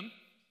ask him,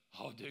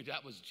 oh, dude,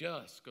 that was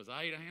just because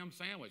I ate a ham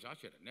sandwich. I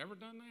should have never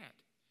done that.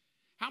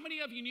 How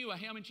many of you knew a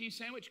ham and cheese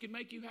sandwich could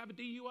make you have a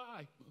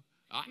DUI?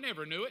 I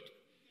never knew it.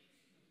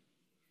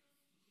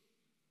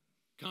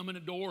 Come in the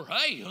door,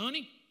 hey,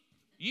 honey,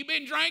 you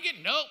been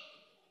drinking? Nope.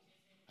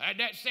 Had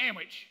that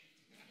sandwich.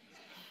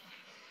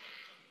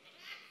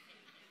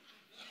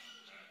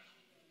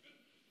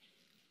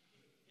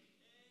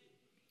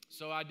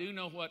 So I do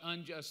know what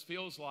unjust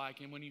feels like,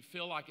 and when you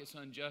feel like it's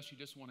unjust, you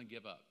just want to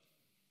give up.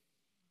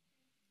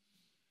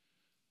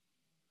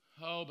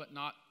 Oh, but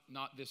not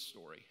this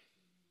story.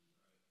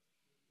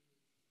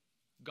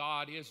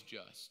 God is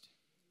just.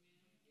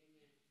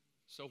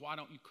 So why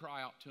don't you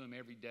cry out to him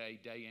every day,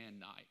 day and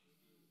night?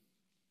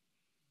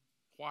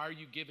 Why are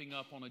you giving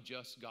up on a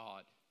just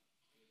God?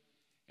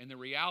 And the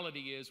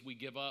reality is we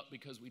give up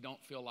because we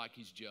don't feel like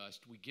he's just.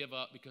 We give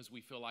up because we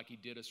feel like he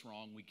did us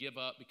wrong. We give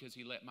up because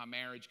he let my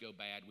marriage go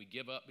bad. We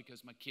give up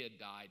because my kid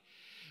died.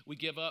 We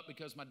give up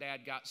because my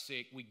dad got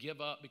sick. We give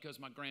up because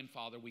my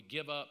grandfather. We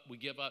give up.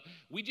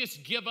 We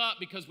just give up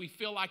because we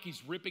feel like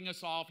he's ripping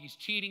us off. He's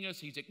cheating us.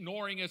 He's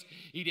ignoring us.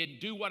 He didn't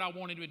do what I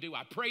wanted him to do.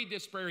 I prayed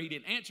this prayer. He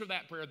didn't answer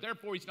that prayer.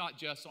 Therefore, he's not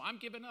just. So I'm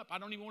giving up. I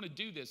don't even want to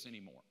do this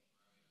anymore.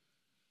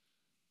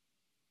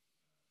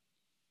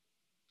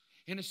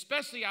 And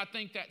especially I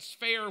think that's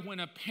fair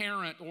when a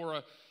parent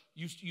or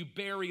you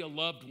bury a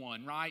loved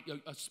one, right?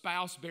 A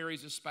spouse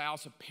buries a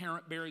spouse, a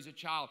parent buries a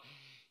child.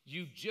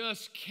 You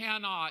just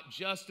cannot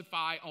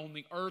justify on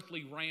the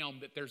earthly realm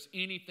that there's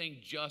anything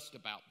just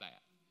about that.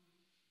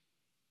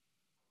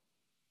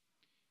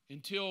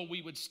 Until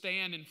we would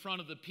stand in front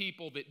of the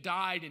people that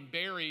died and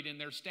buried, and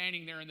they're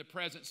standing there in the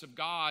presence of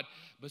God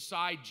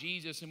beside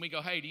Jesus, and we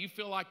go, hey, do you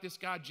feel like this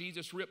guy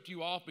Jesus ripped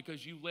you off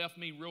because you left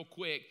me real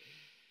quick?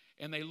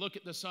 And they look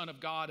at the Son of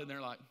God and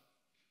they're like,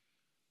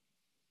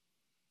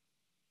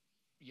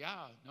 yeah,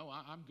 no,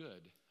 I'm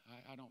good.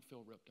 I don't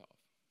feel ripped off.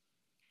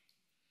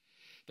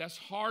 That's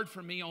hard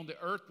for me on the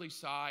earthly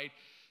side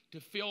to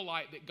feel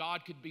like that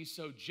God could be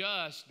so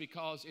just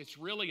because it's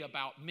really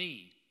about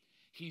me.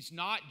 He's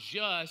not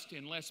just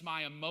unless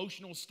my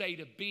emotional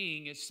state of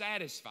being is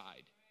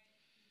satisfied.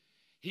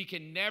 He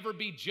can never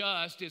be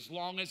just as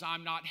long as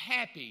I'm not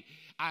happy.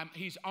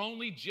 He's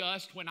only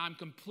just when I'm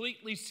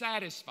completely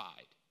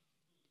satisfied.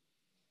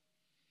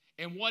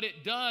 And what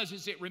it does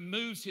is it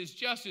removes his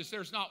justice.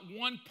 There's not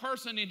one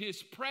person in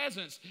his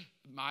presence,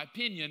 in my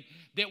opinion,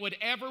 that would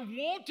ever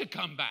want to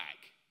come back,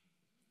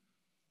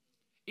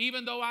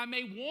 even though I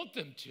may want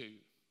them to.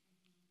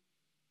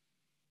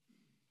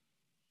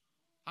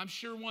 I'm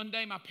sure one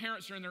day my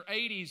parents are in their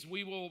 80s.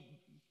 We will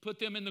put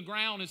them in the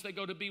ground as they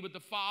go to be with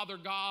the Father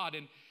God.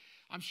 And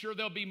I'm sure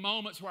there'll be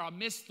moments where I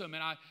miss them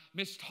and I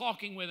miss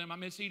talking with them. I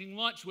miss eating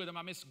lunch with them.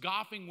 I miss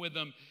golfing with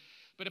them.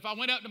 But if I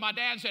went up to my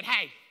dad and said,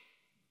 hey,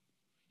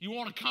 you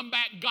want to come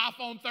back and golf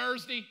on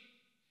Thursday?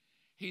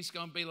 He's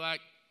going to be like,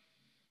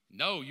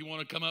 no, you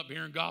want to come up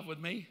here and golf with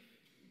me?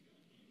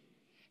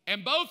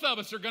 And both of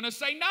us are going to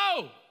say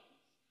no.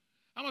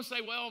 I'm going to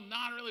say, well, no,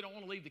 I really don't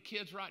want to leave the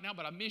kids right now,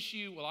 but I miss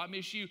you. Well, I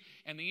miss you.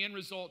 And the end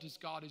result is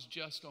God is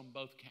just on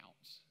both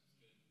counts.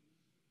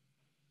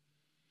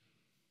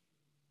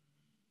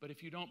 But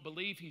if you don't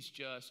believe he's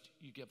just,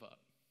 you give up.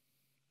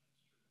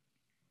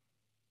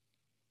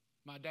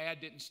 My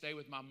dad didn't stay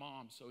with my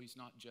mom, so he's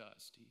not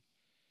just.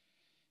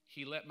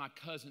 He let my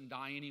cousin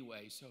die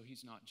anyway, so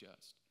he's not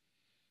just.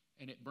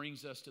 And it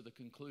brings us to the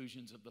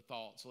conclusions of the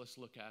thoughts. Let's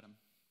look at them.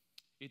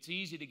 It's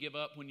easy to give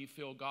up when you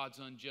feel God's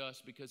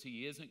unjust because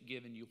he isn't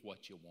giving you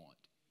what you want.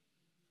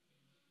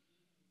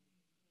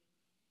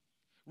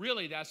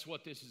 Really, that's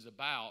what this is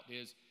about,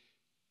 is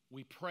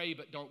we pray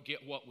but don't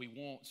get what we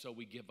want, so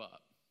we give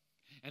up.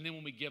 And then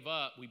when we give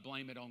up, we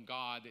blame it on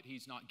God that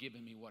he's not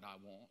giving me what I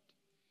want.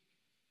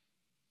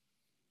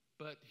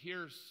 But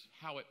here's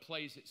how it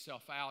plays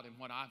itself out and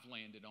what I've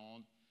landed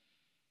on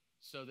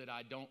so that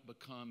I don't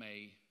become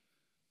a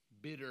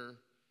bitter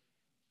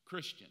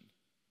Christian.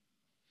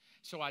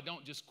 So I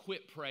don't just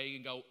quit praying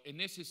and go, and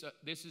this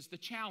is the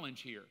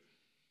challenge here.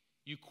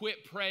 You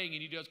quit praying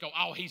and you just go,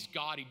 oh, he's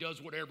God. He does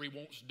whatever he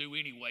wants to do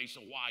anyway, so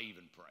why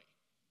even pray?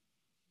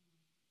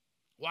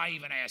 Why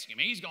even ask him?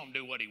 He's going to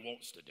do what he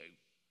wants to do.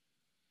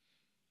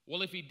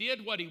 Well, if he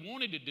did what he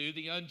wanted to do,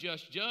 the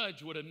unjust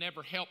judge would have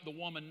never helped the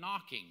woman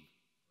knocking.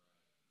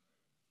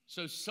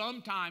 So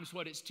sometimes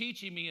what it's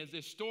teaching me is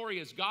this story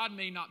is God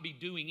may not be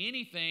doing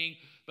anything,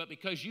 but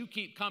because you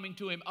keep coming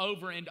to him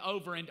over and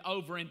over and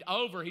over and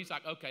over, he's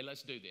like, okay,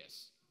 let's do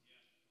this.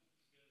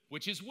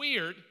 Which is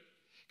weird,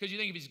 because you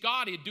think if he's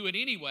God, he'd do it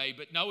anyway.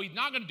 But no, he's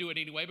not going to do it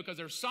anyway because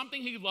there's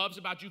something he loves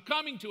about you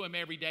coming to him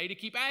every day to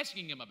keep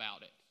asking him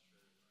about it.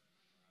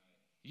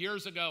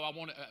 Years ago,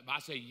 I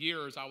say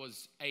years, I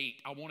was 8.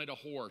 I wanted a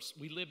horse.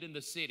 We lived in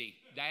the city.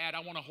 Dad, I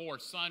want a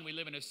horse. Son, we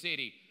live in a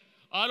city.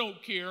 I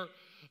don't care.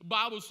 The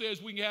Bible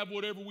says we can have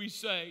whatever we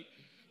say.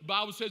 The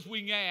Bible says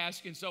we can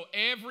ask. And so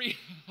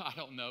I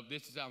don't know,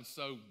 this sounds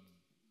so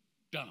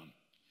dumb.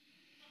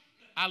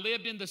 I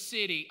lived in the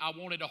city. I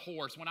wanted a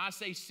horse. When I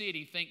say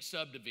city, think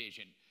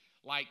subdivision.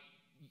 Like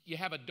you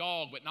have a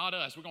dog, but not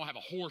us. We're going to have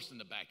a horse in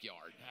the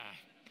backyard.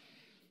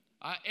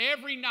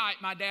 Every night,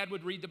 my dad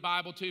would read the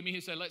Bible to me.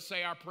 He'd say, let's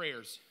say our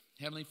prayers.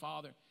 Heavenly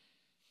Father,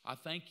 I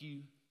thank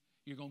you.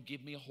 You're going to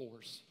give me a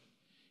horse.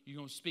 You're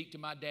going to speak to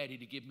my daddy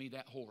to give me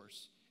that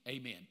horse.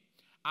 Amen.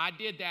 I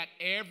did that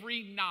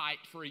every night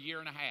for a year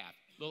and a half.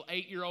 Little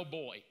 8-year-old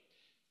boy.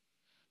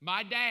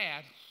 My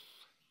dad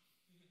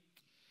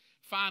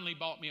finally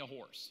bought me a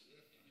horse.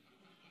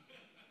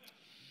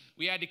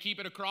 We had to keep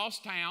it across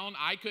town.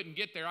 I couldn't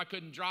get there. I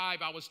couldn't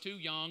drive. I was too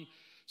young.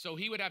 So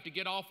he would have to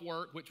get off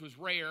work, which was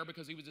rare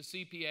because he was a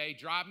CPA,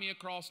 drive me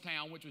across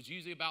town, which was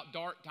usually about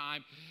dark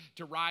time,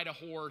 to ride a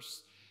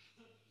horse.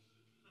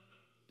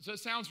 So it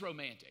sounds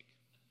romantic.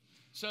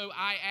 So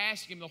I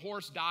asked him, the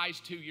horse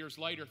dies 2 years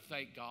later,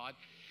 thank God.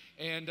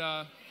 And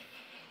I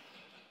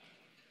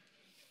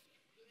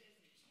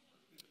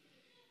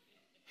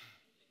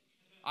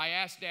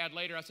asked Dad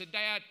later, I said,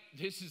 Dad,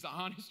 this is the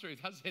honest truth.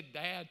 I said,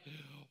 Dad,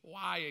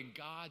 why in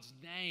God's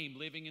name,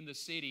 living in the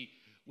city,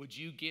 would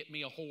you get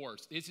me a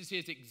horse? This is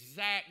his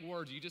exact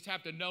words. You just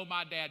have to know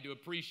my dad to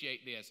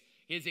appreciate this.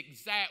 His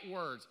exact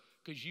words,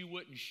 because you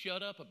wouldn't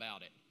shut up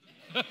about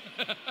it.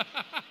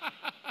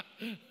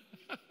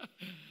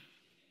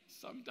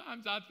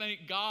 Sometimes I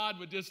think God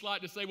would just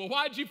like to say, well,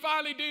 why'd you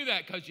finally do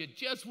that? Because you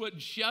just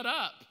wouldn't shut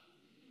up.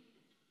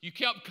 You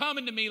kept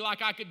coming to me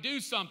like I could do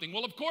something.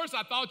 Well, of course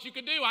I thought you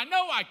could do. I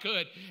know I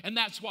could, and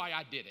that's why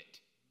I did it.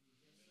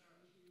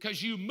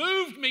 Because you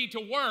moved me to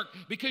work,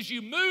 because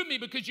you moved me,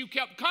 because you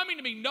kept coming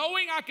to me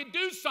knowing I could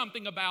do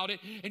something about it,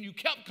 and you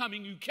kept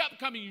coming,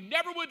 you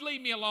never would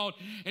leave me alone.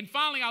 And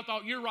finally I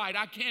thought, you're right,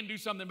 I can do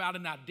something about it,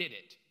 and I did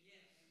it.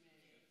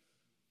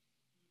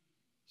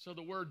 So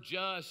the word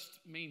just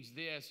means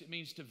this. It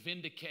means to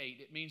vindicate.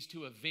 It means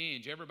to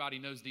avenge. Everybody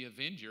knows the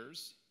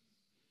Avengers.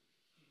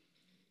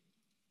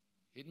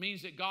 It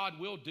means that God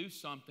will do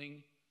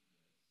something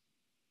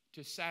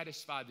to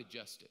satisfy the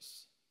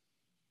justice.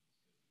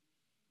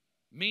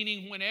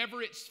 Meaning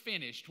whenever it's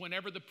finished,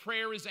 whenever the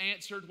prayer is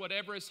answered,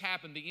 whatever has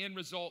happened, the end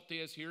result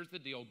is, here's the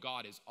deal,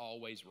 God is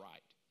always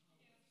right.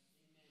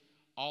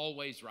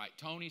 Always right.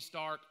 Tony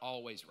Stark,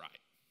 always right.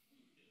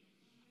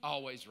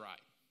 Always right.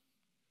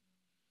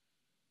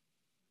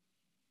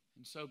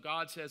 And so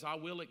God says, I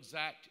will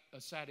exact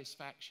a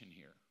satisfaction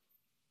here.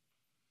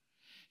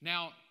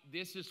 Now,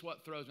 this is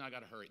what throws me. I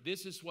got to hurry.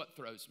 This is what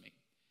throws me.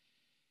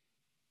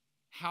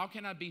 How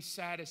can I be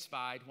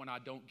satisfied when I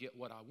don't get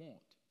what I want?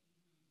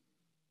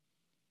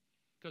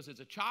 Because as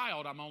a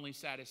child, I'm only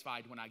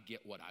satisfied when I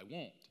get what I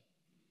want.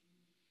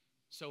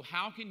 So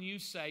how can you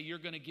say you're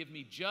going to give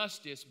me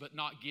justice but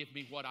not give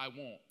me what I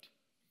want?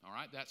 All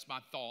right, that's my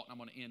thought, and I'm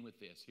going to end with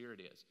this. Here it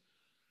is.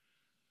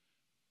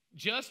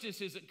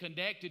 Justice isn't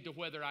connected to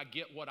whether I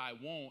get what I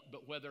want,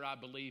 but whether I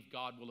believe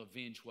God will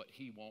avenge what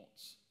He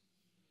wants.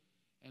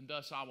 And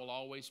thus I will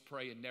always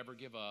pray and never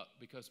give up,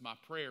 because my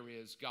prayer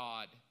is,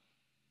 God,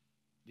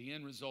 the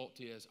end result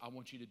is I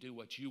want you to do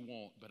what you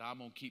want, but I'm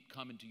going to keep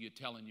coming to you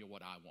telling you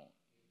what I want.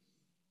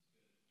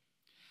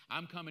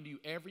 I'm coming to you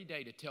every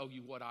day to tell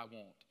you what I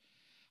want.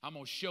 I'm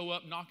going to show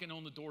up knocking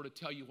on the door to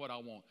tell you what I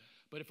want.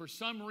 But if for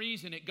some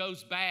reason it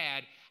goes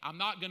bad, I'm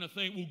not going to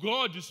think, well,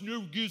 God just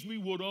never gives me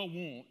what I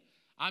want.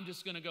 I'm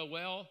just going to go,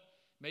 well,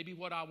 maybe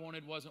what I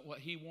wanted wasn't what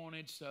He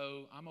wanted,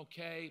 so I'm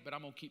okay, but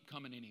I'm going to keep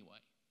coming anyway.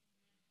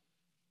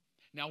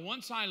 Now,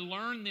 once I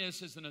learned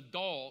this as an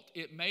adult,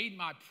 it made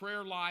my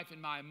prayer life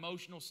and my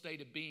emotional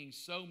state of being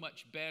so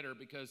much better,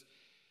 because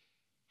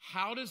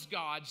how does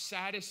God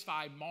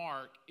satisfy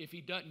Mark if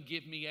He doesn't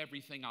give me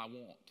everything I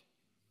want?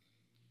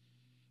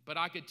 But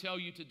I could tell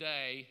you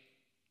today,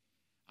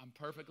 I'm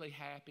perfectly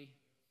happy.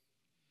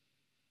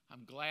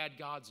 I'm glad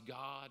God's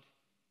God.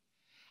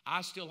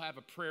 I still have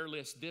a prayer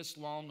list this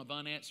long of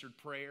unanswered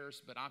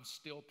prayers, but I'm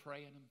still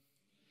praying them.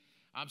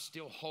 I'm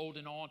still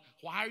holding on.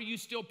 Why are you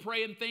still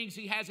praying things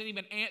He hasn't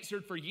even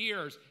answered for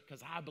years?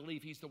 Because I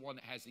believe He's the one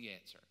that has the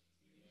answer.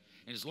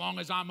 And as long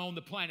as I'm on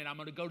the planet, I'm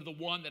going to go to the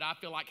one that I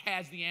feel like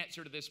has the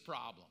answer to this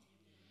problem.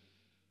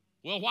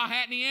 Well, why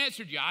hadn't He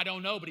answered you? I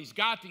don't know, but He's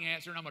got the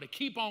answer, and I'm going to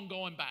keep on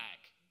going back.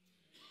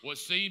 Well, it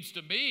seems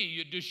to me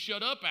you just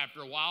shut up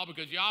after a while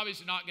because you're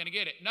obviously not going to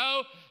get it.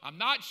 No, I'm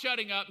not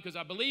shutting up because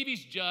I believe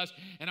He's just,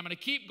 and I'm going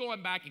to keep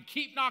going back and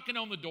keep knocking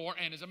on the door.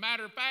 And as a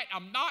matter of fact,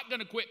 I'm not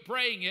going to quit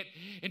praying it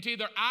until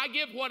either I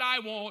give what I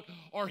want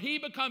or He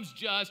becomes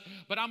just,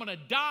 but I'm going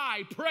to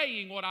die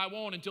praying what I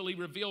want until He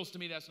reveals to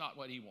me that's not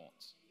what He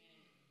wants.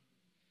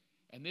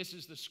 And this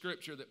is the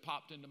scripture that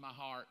popped into my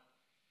heart.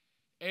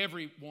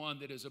 Everyone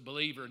that is a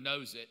believer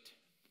knows it.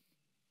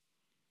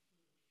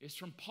 It's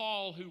from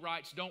Paul, who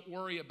writes, don't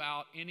worry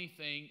about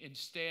anything.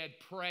 Instead,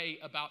 pray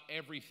about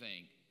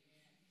everything.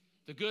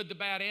 The good, the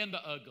bad, and the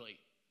ugly.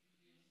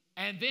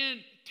 And then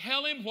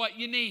tell Him what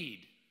you need.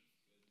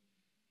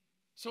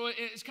 So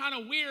it's kind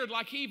of weird,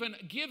 like He even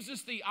gives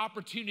us the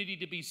opportunity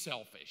to be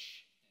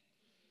selfish.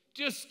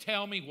 Just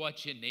tell me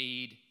what you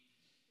need.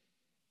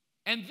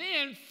 And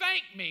then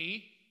thank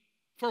me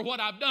for what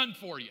I've done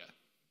for you.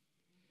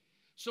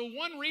 So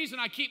one reason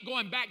I keep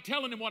going back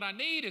telling Him what I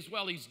need is,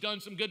 well, He's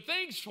done some good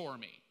things for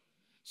me.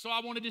 So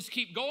I want to just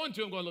keep going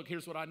to him, going, look,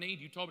 here's what I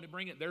need. You told me to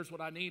bring it. There's what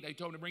I need. They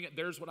told me to bring it.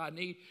 There's what I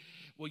need.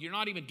 Well, you're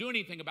not even doing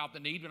anything about the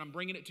need, but I'm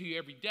bringing it to you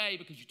every day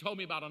because you told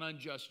me about an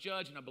unjust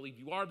judge, and I believe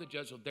you are the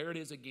judge. So there it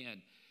is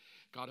again.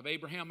 God of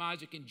Abraham,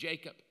 Isaac, and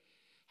Jacob,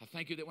 I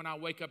thank you that when I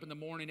wake up in the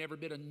morning, every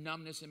bit of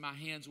numbness in my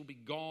hands will be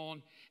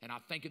gone, and I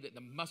thank you that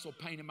the muscle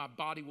pain in my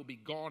body will be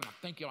gone. I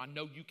thank you, I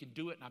know you can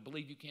do it, and I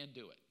believe you can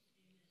do it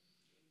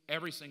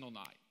every single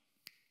night.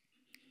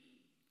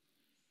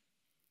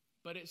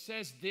 But it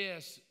says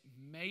this,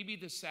 maybe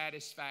the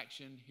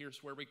satisfaction,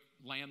 here's where we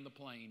land the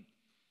plane.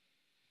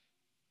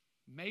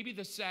 Maybe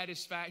the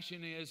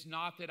satisfaction is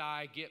not that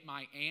I get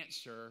my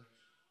answer,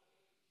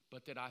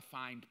 but that I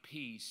find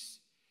peace,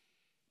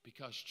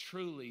 because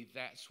truly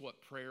that's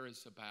what prayer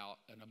is about,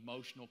 an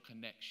emotional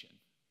connection.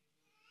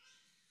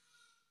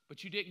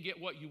 But you didn't get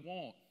what you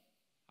want.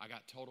 I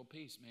got total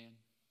peace, man.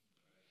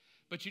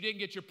 But you didn't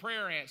get your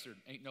prayer answered.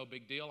 Ain't no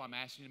big deal. I'm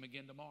asking him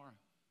again tomorrow.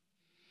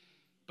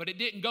 But it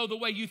didn't go the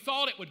way you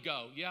thought it would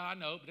go. Yeah, I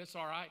know, but it's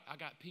all right. I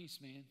got peace,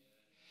 man.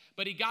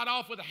 But he got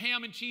off with a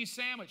ham and cheese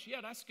sandwich.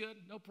 Yeah, that's good.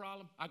 No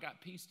problem. I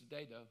got peace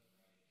today, though.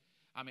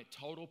 I'm at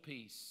total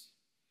peace.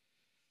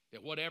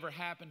 That whatever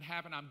happened,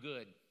 I'm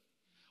good.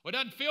 Well, it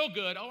doesn't feel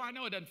good. Oh, I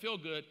know it doesn't feel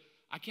good.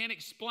 I can't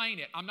explain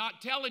it. I'm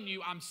not telling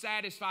you I'm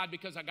satisfied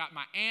because I got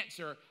my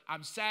answer.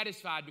 I'm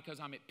satisfied because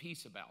I'm at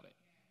peace about it.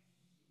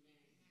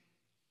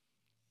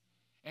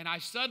 And I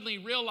suddenly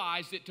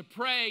realized that to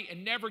pray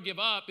and never give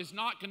up is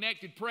not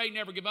connected. Pray,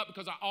 never give up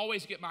because I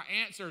always get my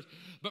answers.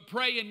 But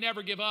pray and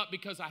never give up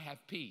because I have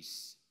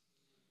peace.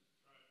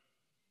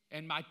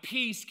 And my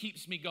peace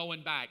keeps me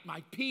going back.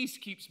 My peace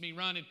keeps me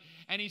running.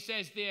 And he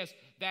says this,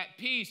 that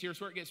peace,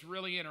 here's where it gets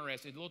really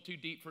interesting. A little too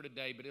deep for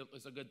today, but it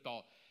was a good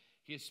thought.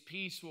 His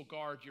peace will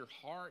guard your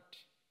heart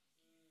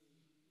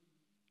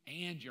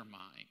and your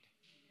mind.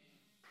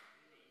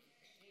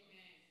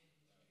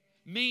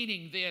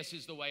 Meaning this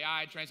is the way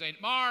I translate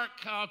it. Mark,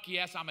 oh,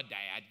 yes, I'm a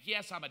dad.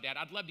 Yes, I'm a dad.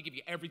 I'd love to give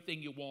you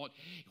everything you want,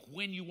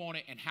 when you want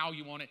it, and how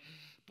you want it.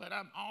 But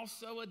I'm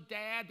also a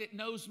dad that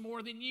knows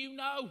more than you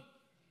know.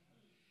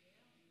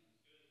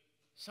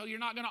 So you're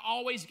not going to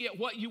always get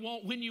what you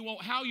want, when you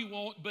want, how you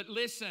want. But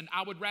listen,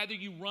 I would rather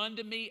you run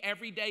to me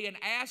every day and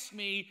ask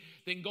me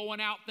than going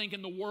out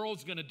thinking the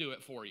world's going to do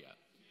it for you.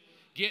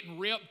 Getting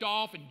ripped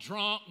off and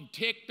drunk and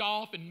ticked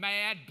off and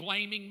mad,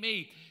 blaming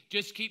me.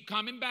 Just keep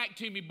coming back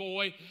to me,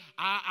 boy.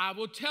 I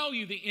will tell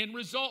you the end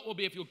result will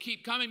be, if you'll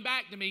keep coming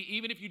back to me,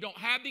 even if you don't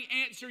have the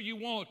answer you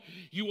want,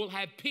 you will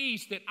have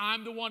peace that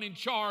I'm the one in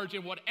charge,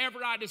 and whatever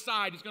I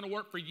decide is going to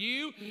work for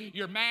you,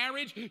 your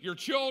marriage, your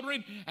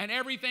children, and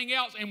everything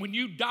else. And when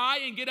you die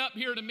and get up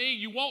here to me,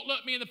 you won't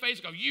look me in the face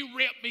and go, you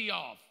ripped me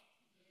off.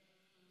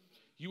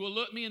 You will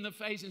look me in the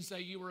face and say,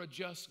 you are a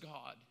just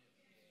God.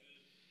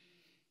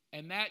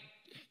 And that,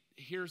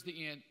 here's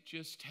the end,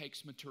 just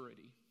takes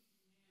maturity.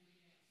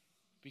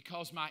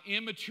 Because my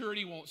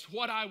immaturity wants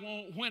what I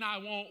want, when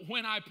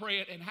I pray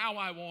it, and how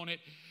I want it.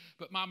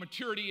 But my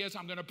maturity is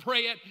I'm going to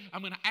pray it, I'm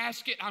going to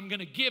ask it, I'm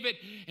going to give it.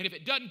 And if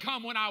it doesn't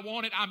come when I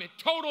want it, I'm at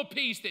total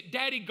peace that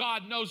Daddy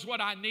God knows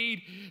what I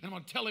need. And I'm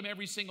going to tell him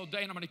every single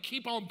day, and I'm going to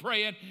keep on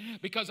praying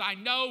because I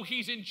know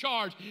he's in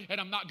charge.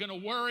 And I'm not going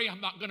to worry, I'm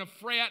not going to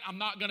fret, I'm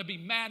not going to be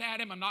mad at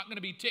him, I'm not going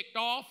to be ticked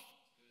off.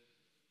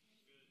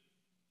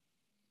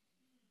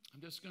 I'm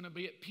just going to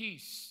be at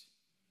peace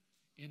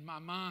in my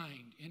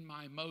mind, in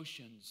my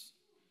emotions,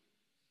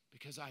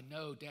 because I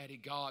know Daddy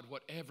God,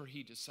 whatever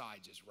he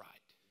decides is right.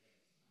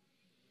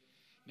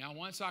 Now,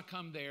 once I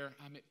come there,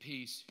 I'm at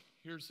peace.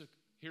 Here's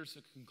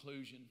the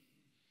conclusion.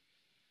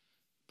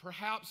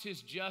 Perhaps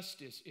his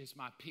justice is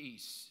my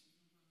peace,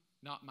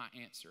 not my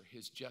answer,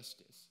 his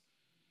justice.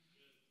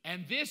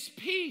 And this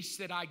peace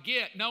that I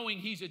get, knowing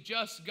he's a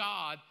just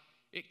God,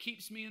 it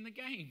keeps me in the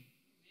game.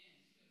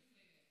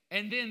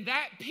 And then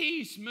that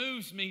peace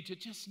moves me to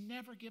just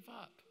never give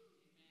up.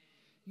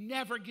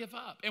 Never give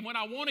up. And when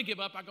I want to give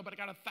up, I go, but I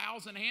got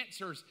 1,000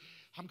 answers.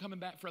 I'm coming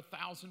back for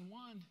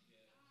 1,001.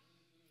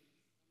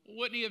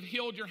 Wouldn't he have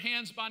healed your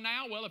hands by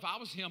now? Well, if I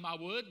was him, I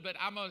would. But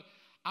I'm not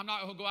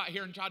going to go out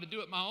here and try to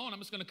do it my own. I'm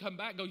just going to come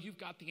back and go, you've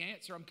got the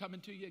answer. I'm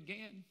coming to you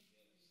again.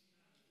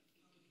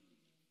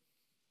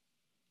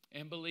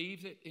 And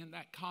believe that in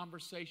that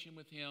conversation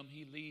with him,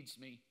 he leads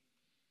me.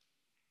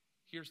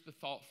 Here's the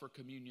thought for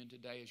communion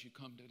today as you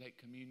come to take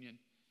communion.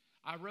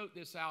 I wrote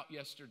this out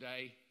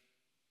yesterday.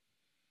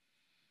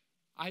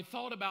 I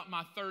thought about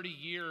my 30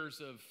 years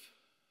of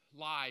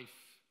life,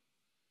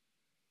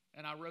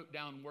 and I wrote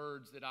down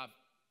words that I've,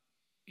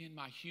 in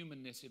my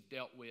humanness, have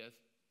dealt with.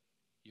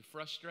 You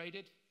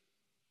frustrated?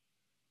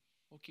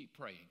 Well, keep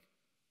praying.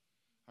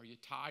 Are you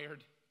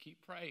tired? Keep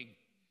praying.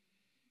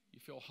 You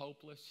feel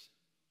hopeless?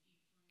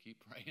 Keep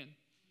praying.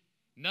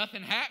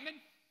 Nothing happening?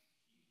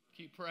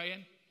 Keep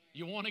praying.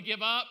 You want to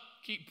give up?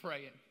 Keep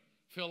praying.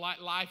 Feel like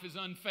life is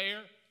unfair?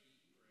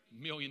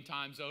 A million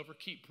times over.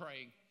 Keep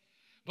praying.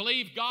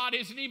 Believe God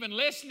isn't even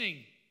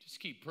listening?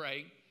 Just keep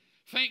praying.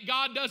 Think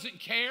God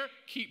doesn't care?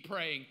 Keep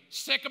praying.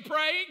 Sick of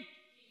praying?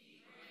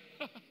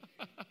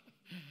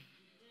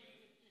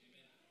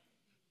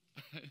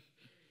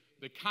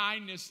 The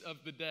kindness of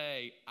the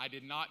day, I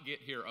did not get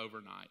here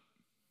overnight.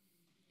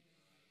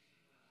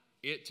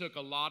 It took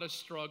a lot of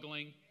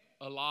struggling,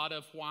 a lot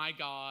of why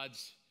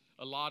gods,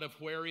 a lot of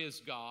where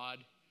is God,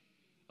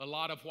 a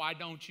lot of why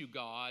don't you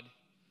God.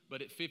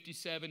 But at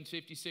 57,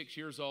 56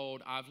 years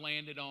old, I've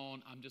landed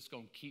on, I'm just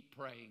going to keep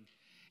praying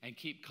and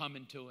keep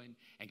coming to Him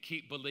and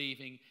keep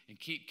believing and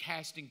keep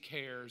casting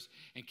cares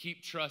and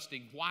keep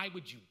trusting. Why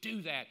would you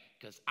do that?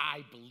 Because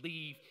I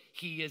believe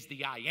He is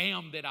the I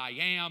am that I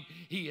am.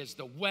 He is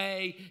the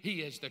way.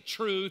 He is the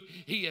truth.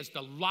 He is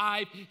the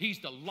life. He's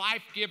the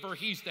life giver.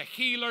 He's the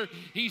healer.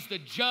 He's the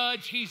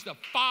judge. He's the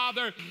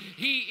Father.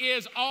 He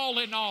is all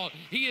in all.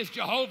 He is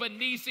Jehovah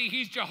Nisi.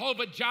 He's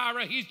Jehovah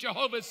Jireh. He's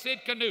Jehovah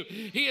Sidkenu.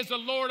 He is the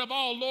Lord of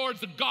all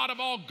lords, the God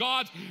of all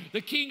gods,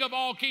 the King of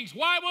all kings.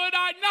 Why would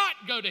I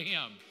not go to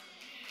Him?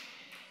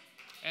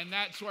 And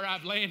that's where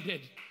I've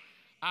landed.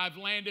 I've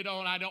landed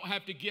on, I don't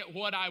have to get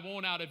what I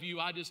want out of you.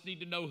 I just need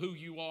to know who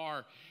you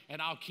are,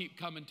 and I'll keep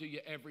coming to you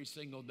every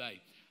single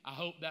day. I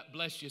hope that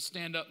blessed you.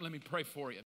 Stand up. Let me pray for you.